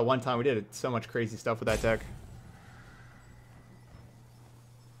played it that one time. We did so much crazy stuff with that deck.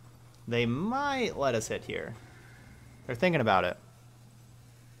 They might let us hit here. They're thinking about it.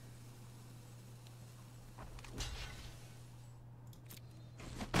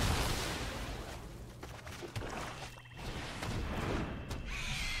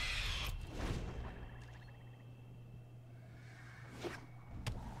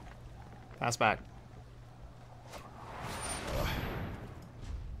 Pass back.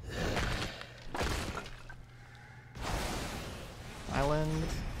 Island.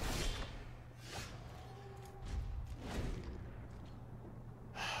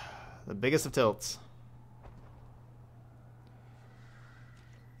 The biggest of tilts.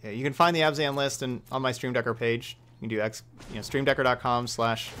 Yeah, you can find the Abzan list on my Stream Decker page. You can do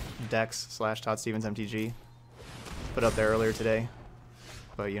streamdecker.com/decks/ToddStevensMTG. Put it up there earlier today.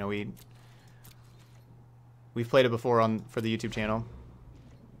 But you know, we've played it before for the YouTube channel.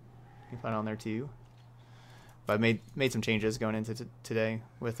 You can find it on there too. But I made some changes going into today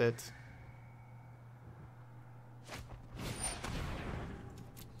with it.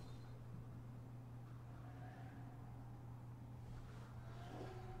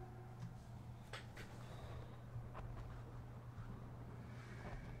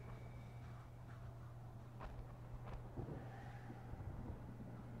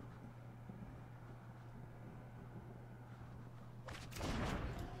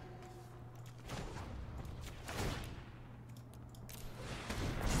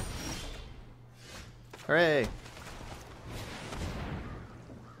 Hooray!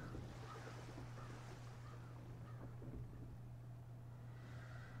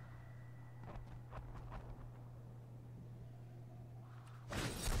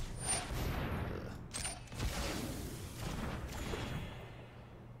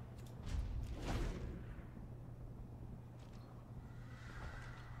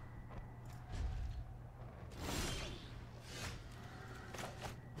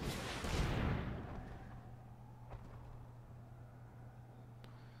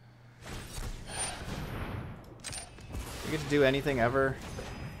 You get to do anything ever?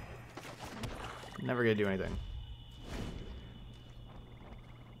 Never gonna do anything.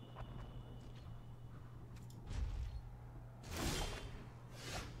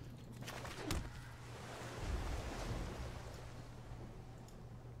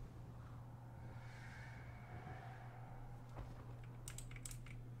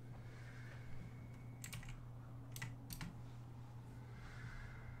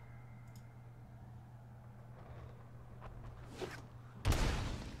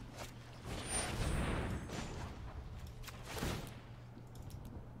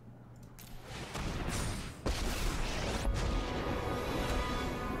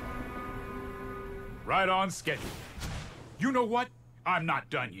 Right on schedule. You know what? I'm not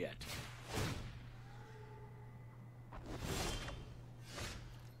done yet.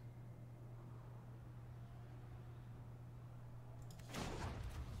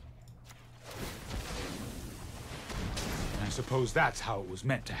 I suppose that's how it was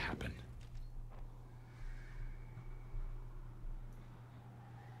meant to happen.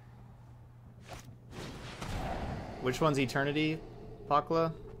 Which one's Eternity,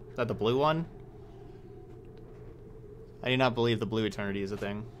 Pakla? Is that the blue one? I do not believe the blue Eternity is a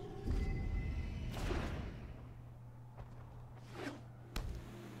thing.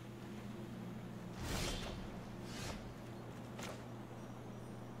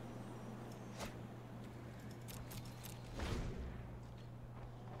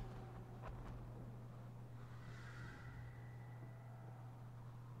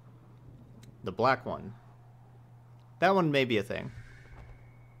 The black one. That one may be a thing.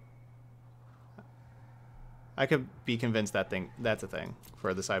 I could be convinced that's a thing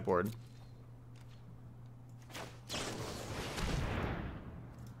for the sideboard.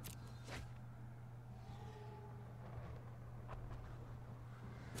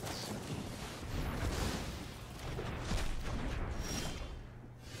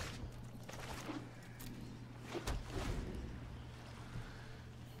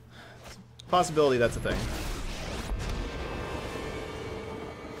 Possibility that's a thing.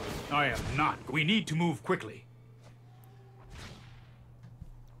 I am not. We need to move quickly.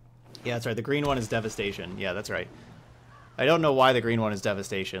 Yeah, that's right. The green one is Devastation. Yeah, that's right. I don't know why the green one is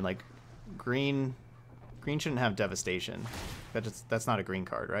Devastation. Like, green shouldn't have Devastation. That's not a green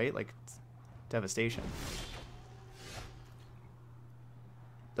card, right? Like, it's Devastation.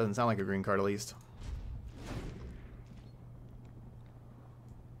 Doesn't sound like a green card, at least.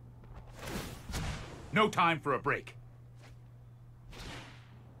 No time for a break.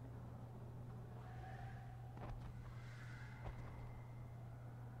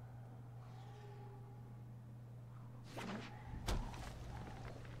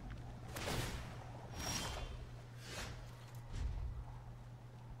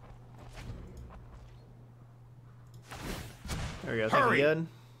 There we go. Thank you again.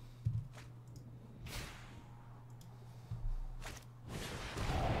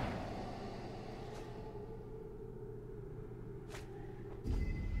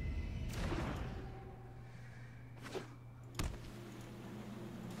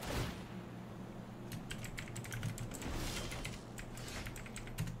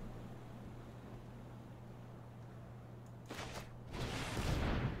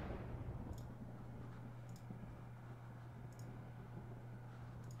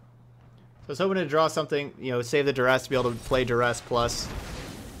 I was hoping to draw something, you know, save the Duress to be able to play Duress plus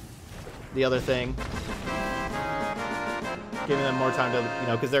the other thing. Giving them more time to, you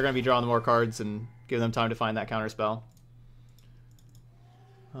know, because they're going to be drawing more cards and giving them time to find that counter spell.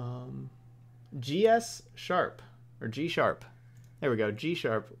 GS Sharp, or G Sharp. There we go, G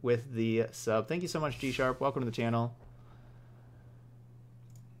Sharp with the sub. Thank you so much, G Sharp. Welcome to the channel.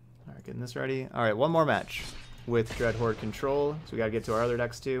 All right, getting this ready. All right, one more match with Dreadhorde Control. So we got to get to our other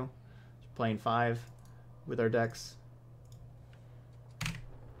decks too. Playing 5 with our decks.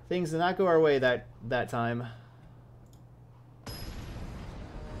 Things did not go our way that time.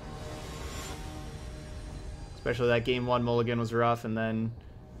 Especially that game 1 mulligan was rough, and then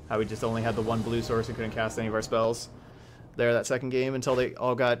how we just only had the one blue source and couldn't cast any of our spells there that second game until they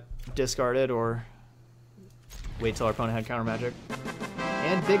all got discarded, or wait till our opponent had counter magic.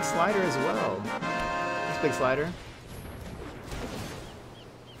 And big slider as well. That's big slider.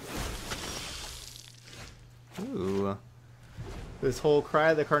 Ooh. This whole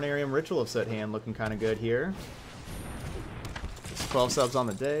Cry of the Carnarium Ritual of Set hand looking kind of good here. Just 12 subs on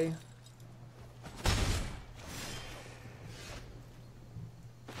the day.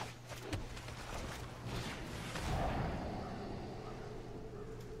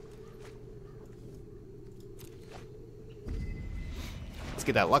 Let's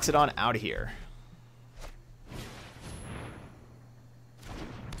get that Luxodon out of here.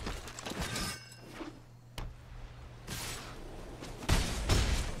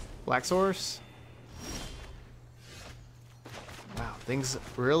 Black Source. Wow, things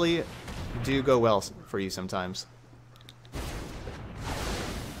really do go well for you sometimes.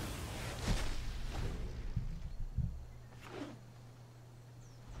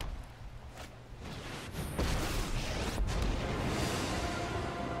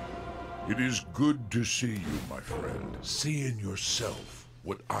 It is good to see you, my friend. See in yourself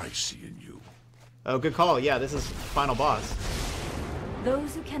what I see in you. Oh, good call. Yeah, this is final boss.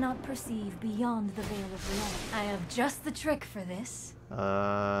 Those who cannot perceive beyond the veil of light. I have just the trick for this.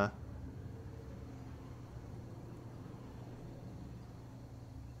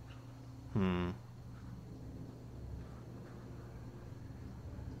 Hmm.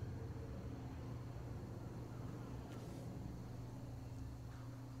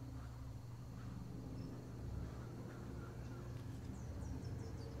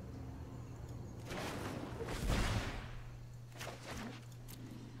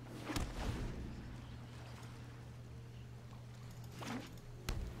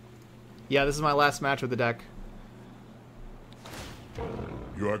 Yeah, this is my last match with the deck.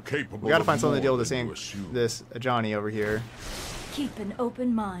 You are capable. We gotta of find something to deal more with than you this assume. this Johnny over here. Keep an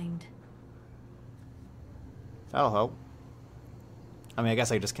open mind. That'll help. I mean, I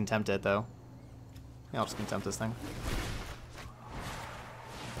guess I just contempt it, though. Yeah, I'll just contempt this thing.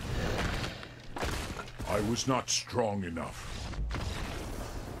 I was not strong enough.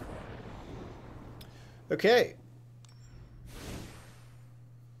 Okay.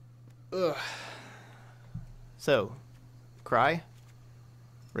 Ugh. So, cry,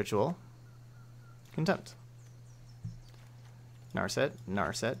 ritual, contempt. Narset,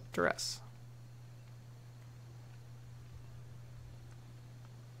 Narset, duress.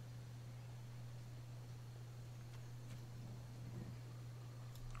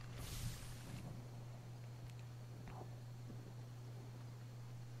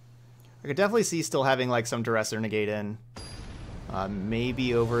 I could definitely see still having like some duress or negate in.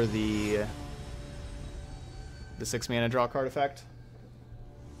 Maybe over the 6 mana draw card effect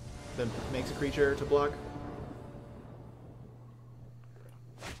that makes a creature to block.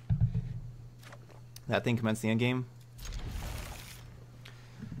 That thing commenced the end game.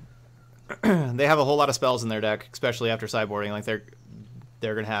 They have a whole lot of spells in their deck, especially after sideboarding. Like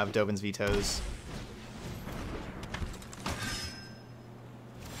they're gonna have Dovin's Vetoes.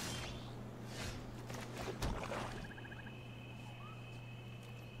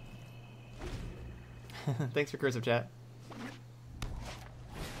 Thanks for cursive chat.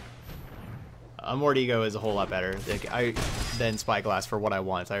 Mordigo is a whole lot better than Spyglass for what I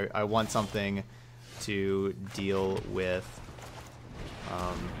want. I want something to deal with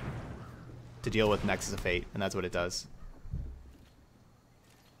Nexus of Fate, and that's what it does.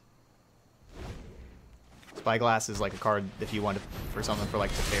 Spyglass is like a card if you want for something for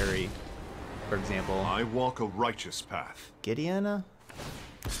like Teferi, for example. I walk a righteous path. Gideon?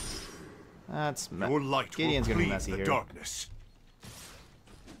 That's Your light Gideon's will gonna be bleed messy the here. darkness.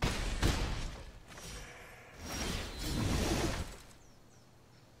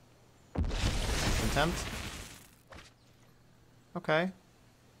 Contempt? Okay.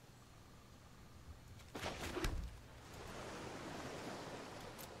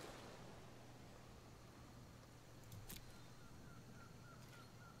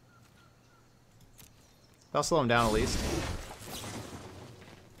 I'll slow him down at least.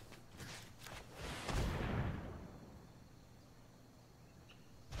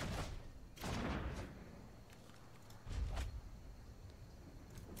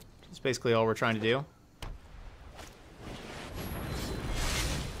 That's basically all we're trying to do.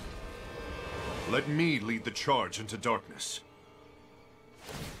 Let me lead the charge into darkness.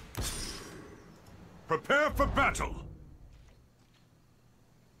 Prepare for battle!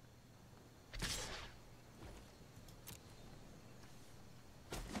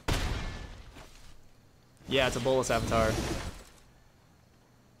 Yeah, it's a Bolus Avatar.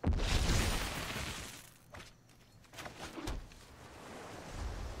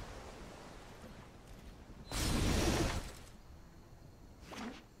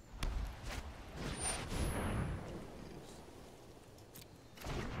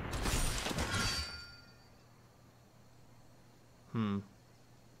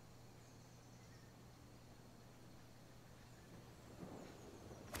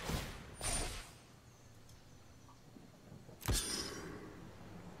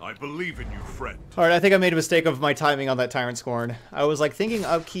 I believe in you, friend. Alright, I think I made a mistake of my timing on that Tyrant Scorn. I was like thinking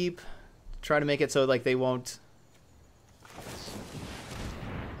upkeep, try to make it so like they won't,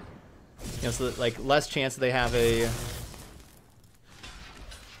 you know, so that, like less chance that they have a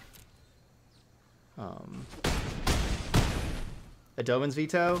Dovin's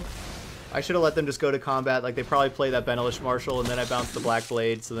Veto. I should have let them just go to combat. Like they probably play that Benelish Marshal and then I bounce the Black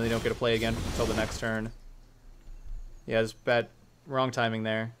Blade so then they don't get to play again until the next turn. Yeah, just bad, wrong timing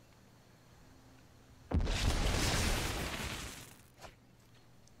there.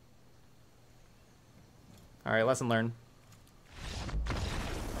 Alright, lesson learned.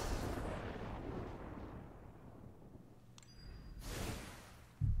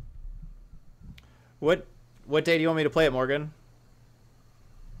 What day do you want me to play it, Morgan?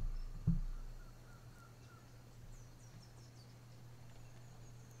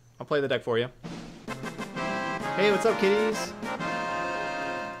 I'll play the deck for you. Hey, what's up, kitties?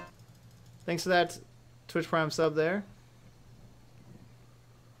 Thanks for that Twitch Prime sub there.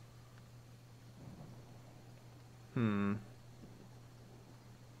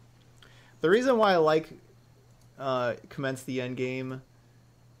 The reason why I like Commence the Endgame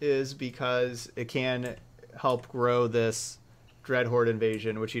is because it can help grow this Dreadhorde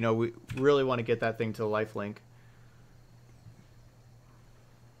invasion, which, you know, we really want to get that thing to lifelink.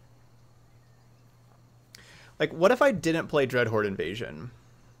 Like, what if I didn't play Dreadhorde Invasion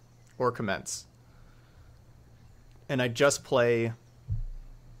or Commence, and I just play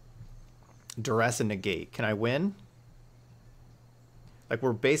Duress and Negate? Can I win? Like,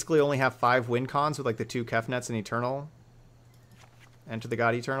 we're basically only have 5 win cons with, like, the 2 Kefnets and Eternal. Enter the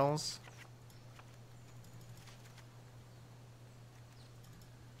God Eternals.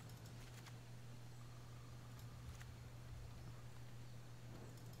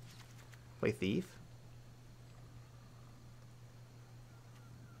 Play Thief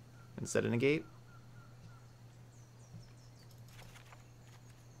instead of Negate.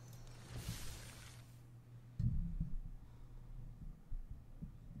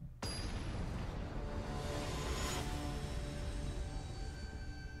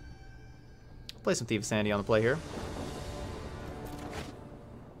 Play some Thief of Sandy on the play here.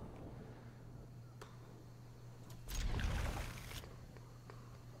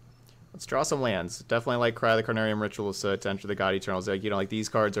 Let's draw some lands. Definitely like Cry the Carnarium Ritual to enter the God Eternals. Like, you know, like these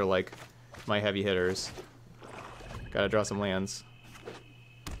cards are like my heavy hitters. Gotta draw some lands.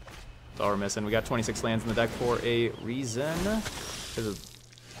 That's all we're missing. We got 26 lands in the deck for a reason.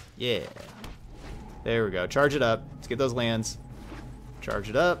 Yeah. There we go. Charge it up. Let's get those lands. Charge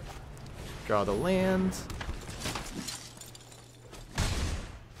it up. Draw the land.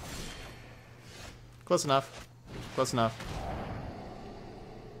 Close enough. Close enough.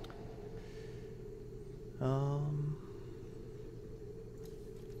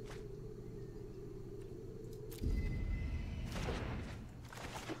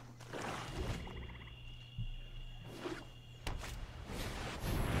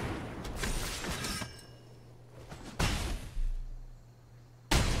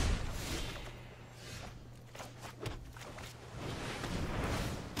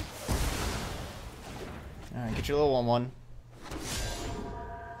 Alright, get your little 1/1.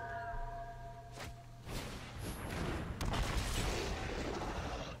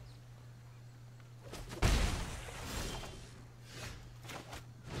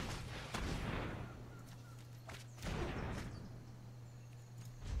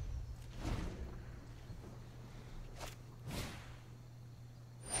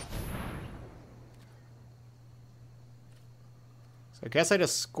 So I guess I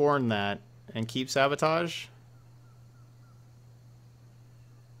just scorn that and keep Sabotage.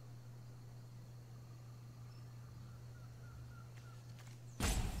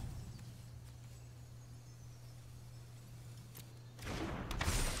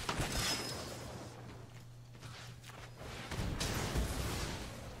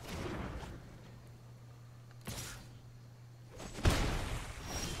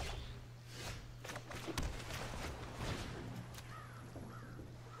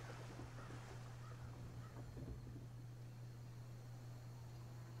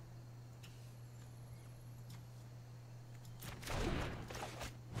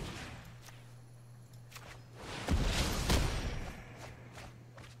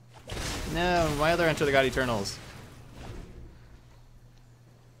 No, my other Enter the God Eternals.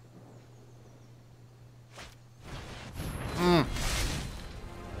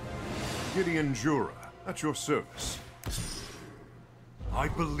 Gideon Jura, at your service. I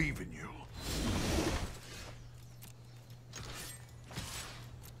believe in you.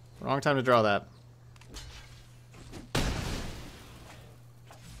 Wrong time to draw that.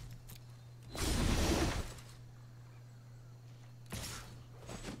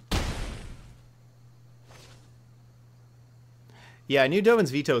 Yeah, I knew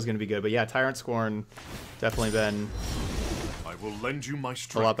Dovin's Veto was going to be good, but yeah, Tyrant Scorn definitely been I will lend you my a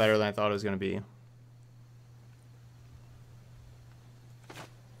strength. lot better than I thought it was going to be.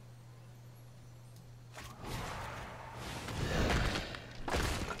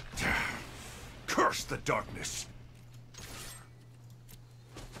 Curse the darkness.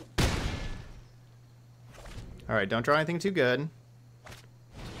 All right, don't draw anything too good.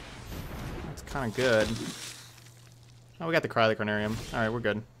 That's kind of good. Oh, we got the Cry the Carnarium. All right, we're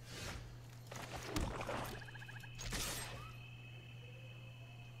good.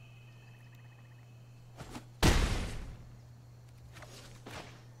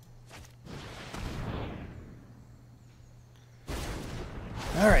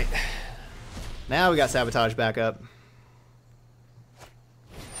 All right. Now we got Sabotage back up.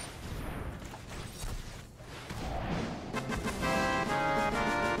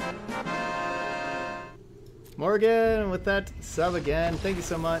 Morgan with that sub again. Thank you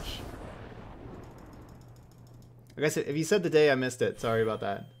so much. I guess if you said the day, I missed it. Sorry about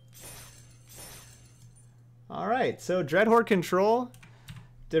that. All right, so Dreadhorde Control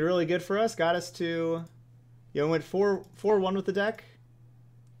did really good for us. Got us to, you know, went 4-1 with the deck.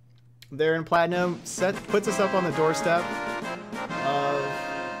 There in Platinum. Puts us up on the doorstep of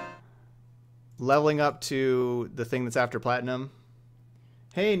leveling up to the thing that's after Platinum.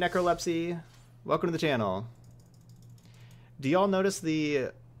 Hey, Necrolepsy. Welcome to the channel. Do y'all notice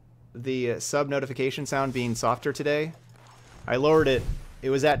the sub notification sound being softer today? I lowered it. It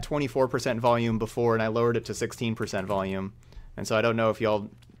was at 24% volume before, and I lowered it to 16% volume. And so I don't know if y'all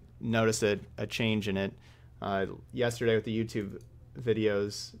noticed a change in it. Yesterday with the YouTube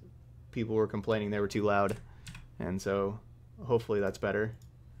videos, people were complaining they were too loud. And so hopefully that's better.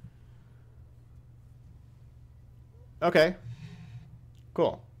 Okay.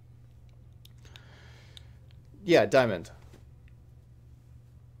 Cool. Yeah, Diamond.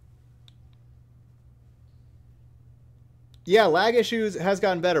 Yeah, lag issues has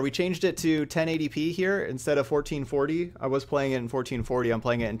gotten better. We changed it to 1080p here instead of 1440. I was playing it in 1440. I'm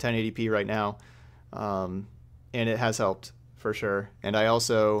playing it in 1080p right now. And it has helped for sure. And I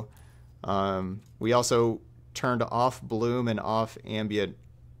also, we also turned off bloom and off ambient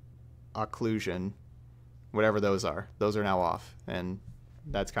occlusion, whatever those are. Those are now off. And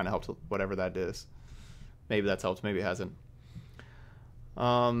that's kind of helped, whatever that is. Maybe that's helped. Maybe it hasn't.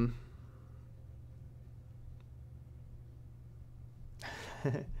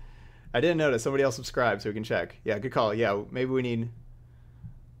 I didn't notice. Somebody else subscribed, so we can check. Yeah, good call. Yeah, maybe we need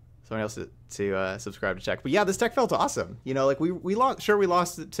someone else to subscribe to check. But yeah, this deck felt awesome. You know, like we lost. Sure, we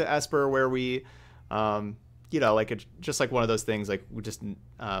lost to Esper, where we, you know, like it's just like one of those things. Like we just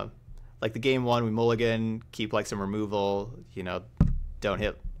like the game one, we mulligan, keep like some removal. You know, don't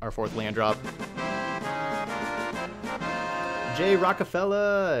hit our 4th land drop. Jay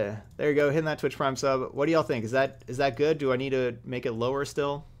Rockefeller, there you go, hitting that Twitch Prime sub. What do y'all think? Is that good? Do I need to make it lower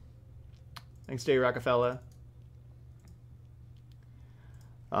still? Thanks, Jay Rockefeller.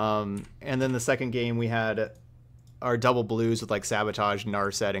 And then the second game we had our double blues with like Sabotage,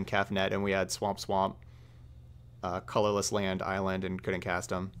 Narset, and Kefnet, and we had Swamp, colorless land, island, and couldn't cast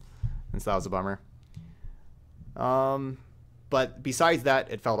them, and so that was a bummer. But besides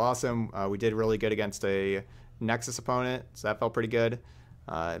that, it felt awesome. We did really good against a Nexus opponent, so that felt pretty good.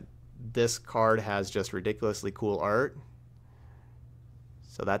 This card has just ridiculously cool art,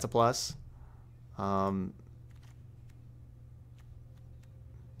 so that's a plus.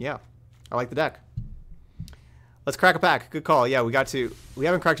 Yeah, I like the deck. Let's crack a pack. Good call. Yeah, we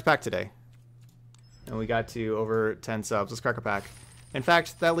haven't cracked a pack today, and we got to over 10 subs. Let's crack a pack. In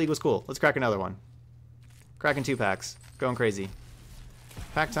fact, that lead was cool. Let's crack another one. Cracking 2 packs. Going crazy.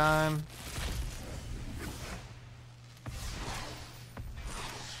 Pack time.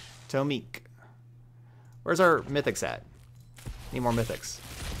 Tomik. Where's our mythics at? Need more mythics.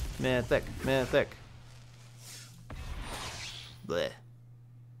 Mythic. Bleh.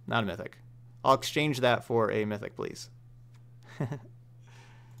 Not a mythic. I'll exchange that for a mythic, please.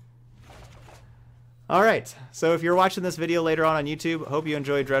 Alright, so if you're watching this video later on YouTube, hope you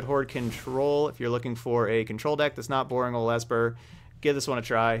enjoyed Dreadhorde Control. If you're looking for a control deck that's not boring old Esper, give this one a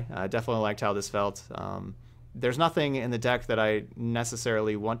try. I definitely liked how this felt. There's nothing in the deck that I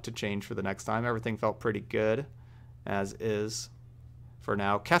necessarily want to change for the next time. Everything felt pretty good, as is for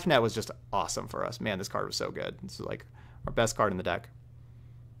now. Kefnet was just awesome for us. Man, this card was so good. This is like our best card in the deck.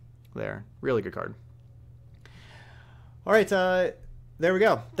 There. Really good card. All right, there we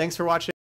go. Thanks for watching.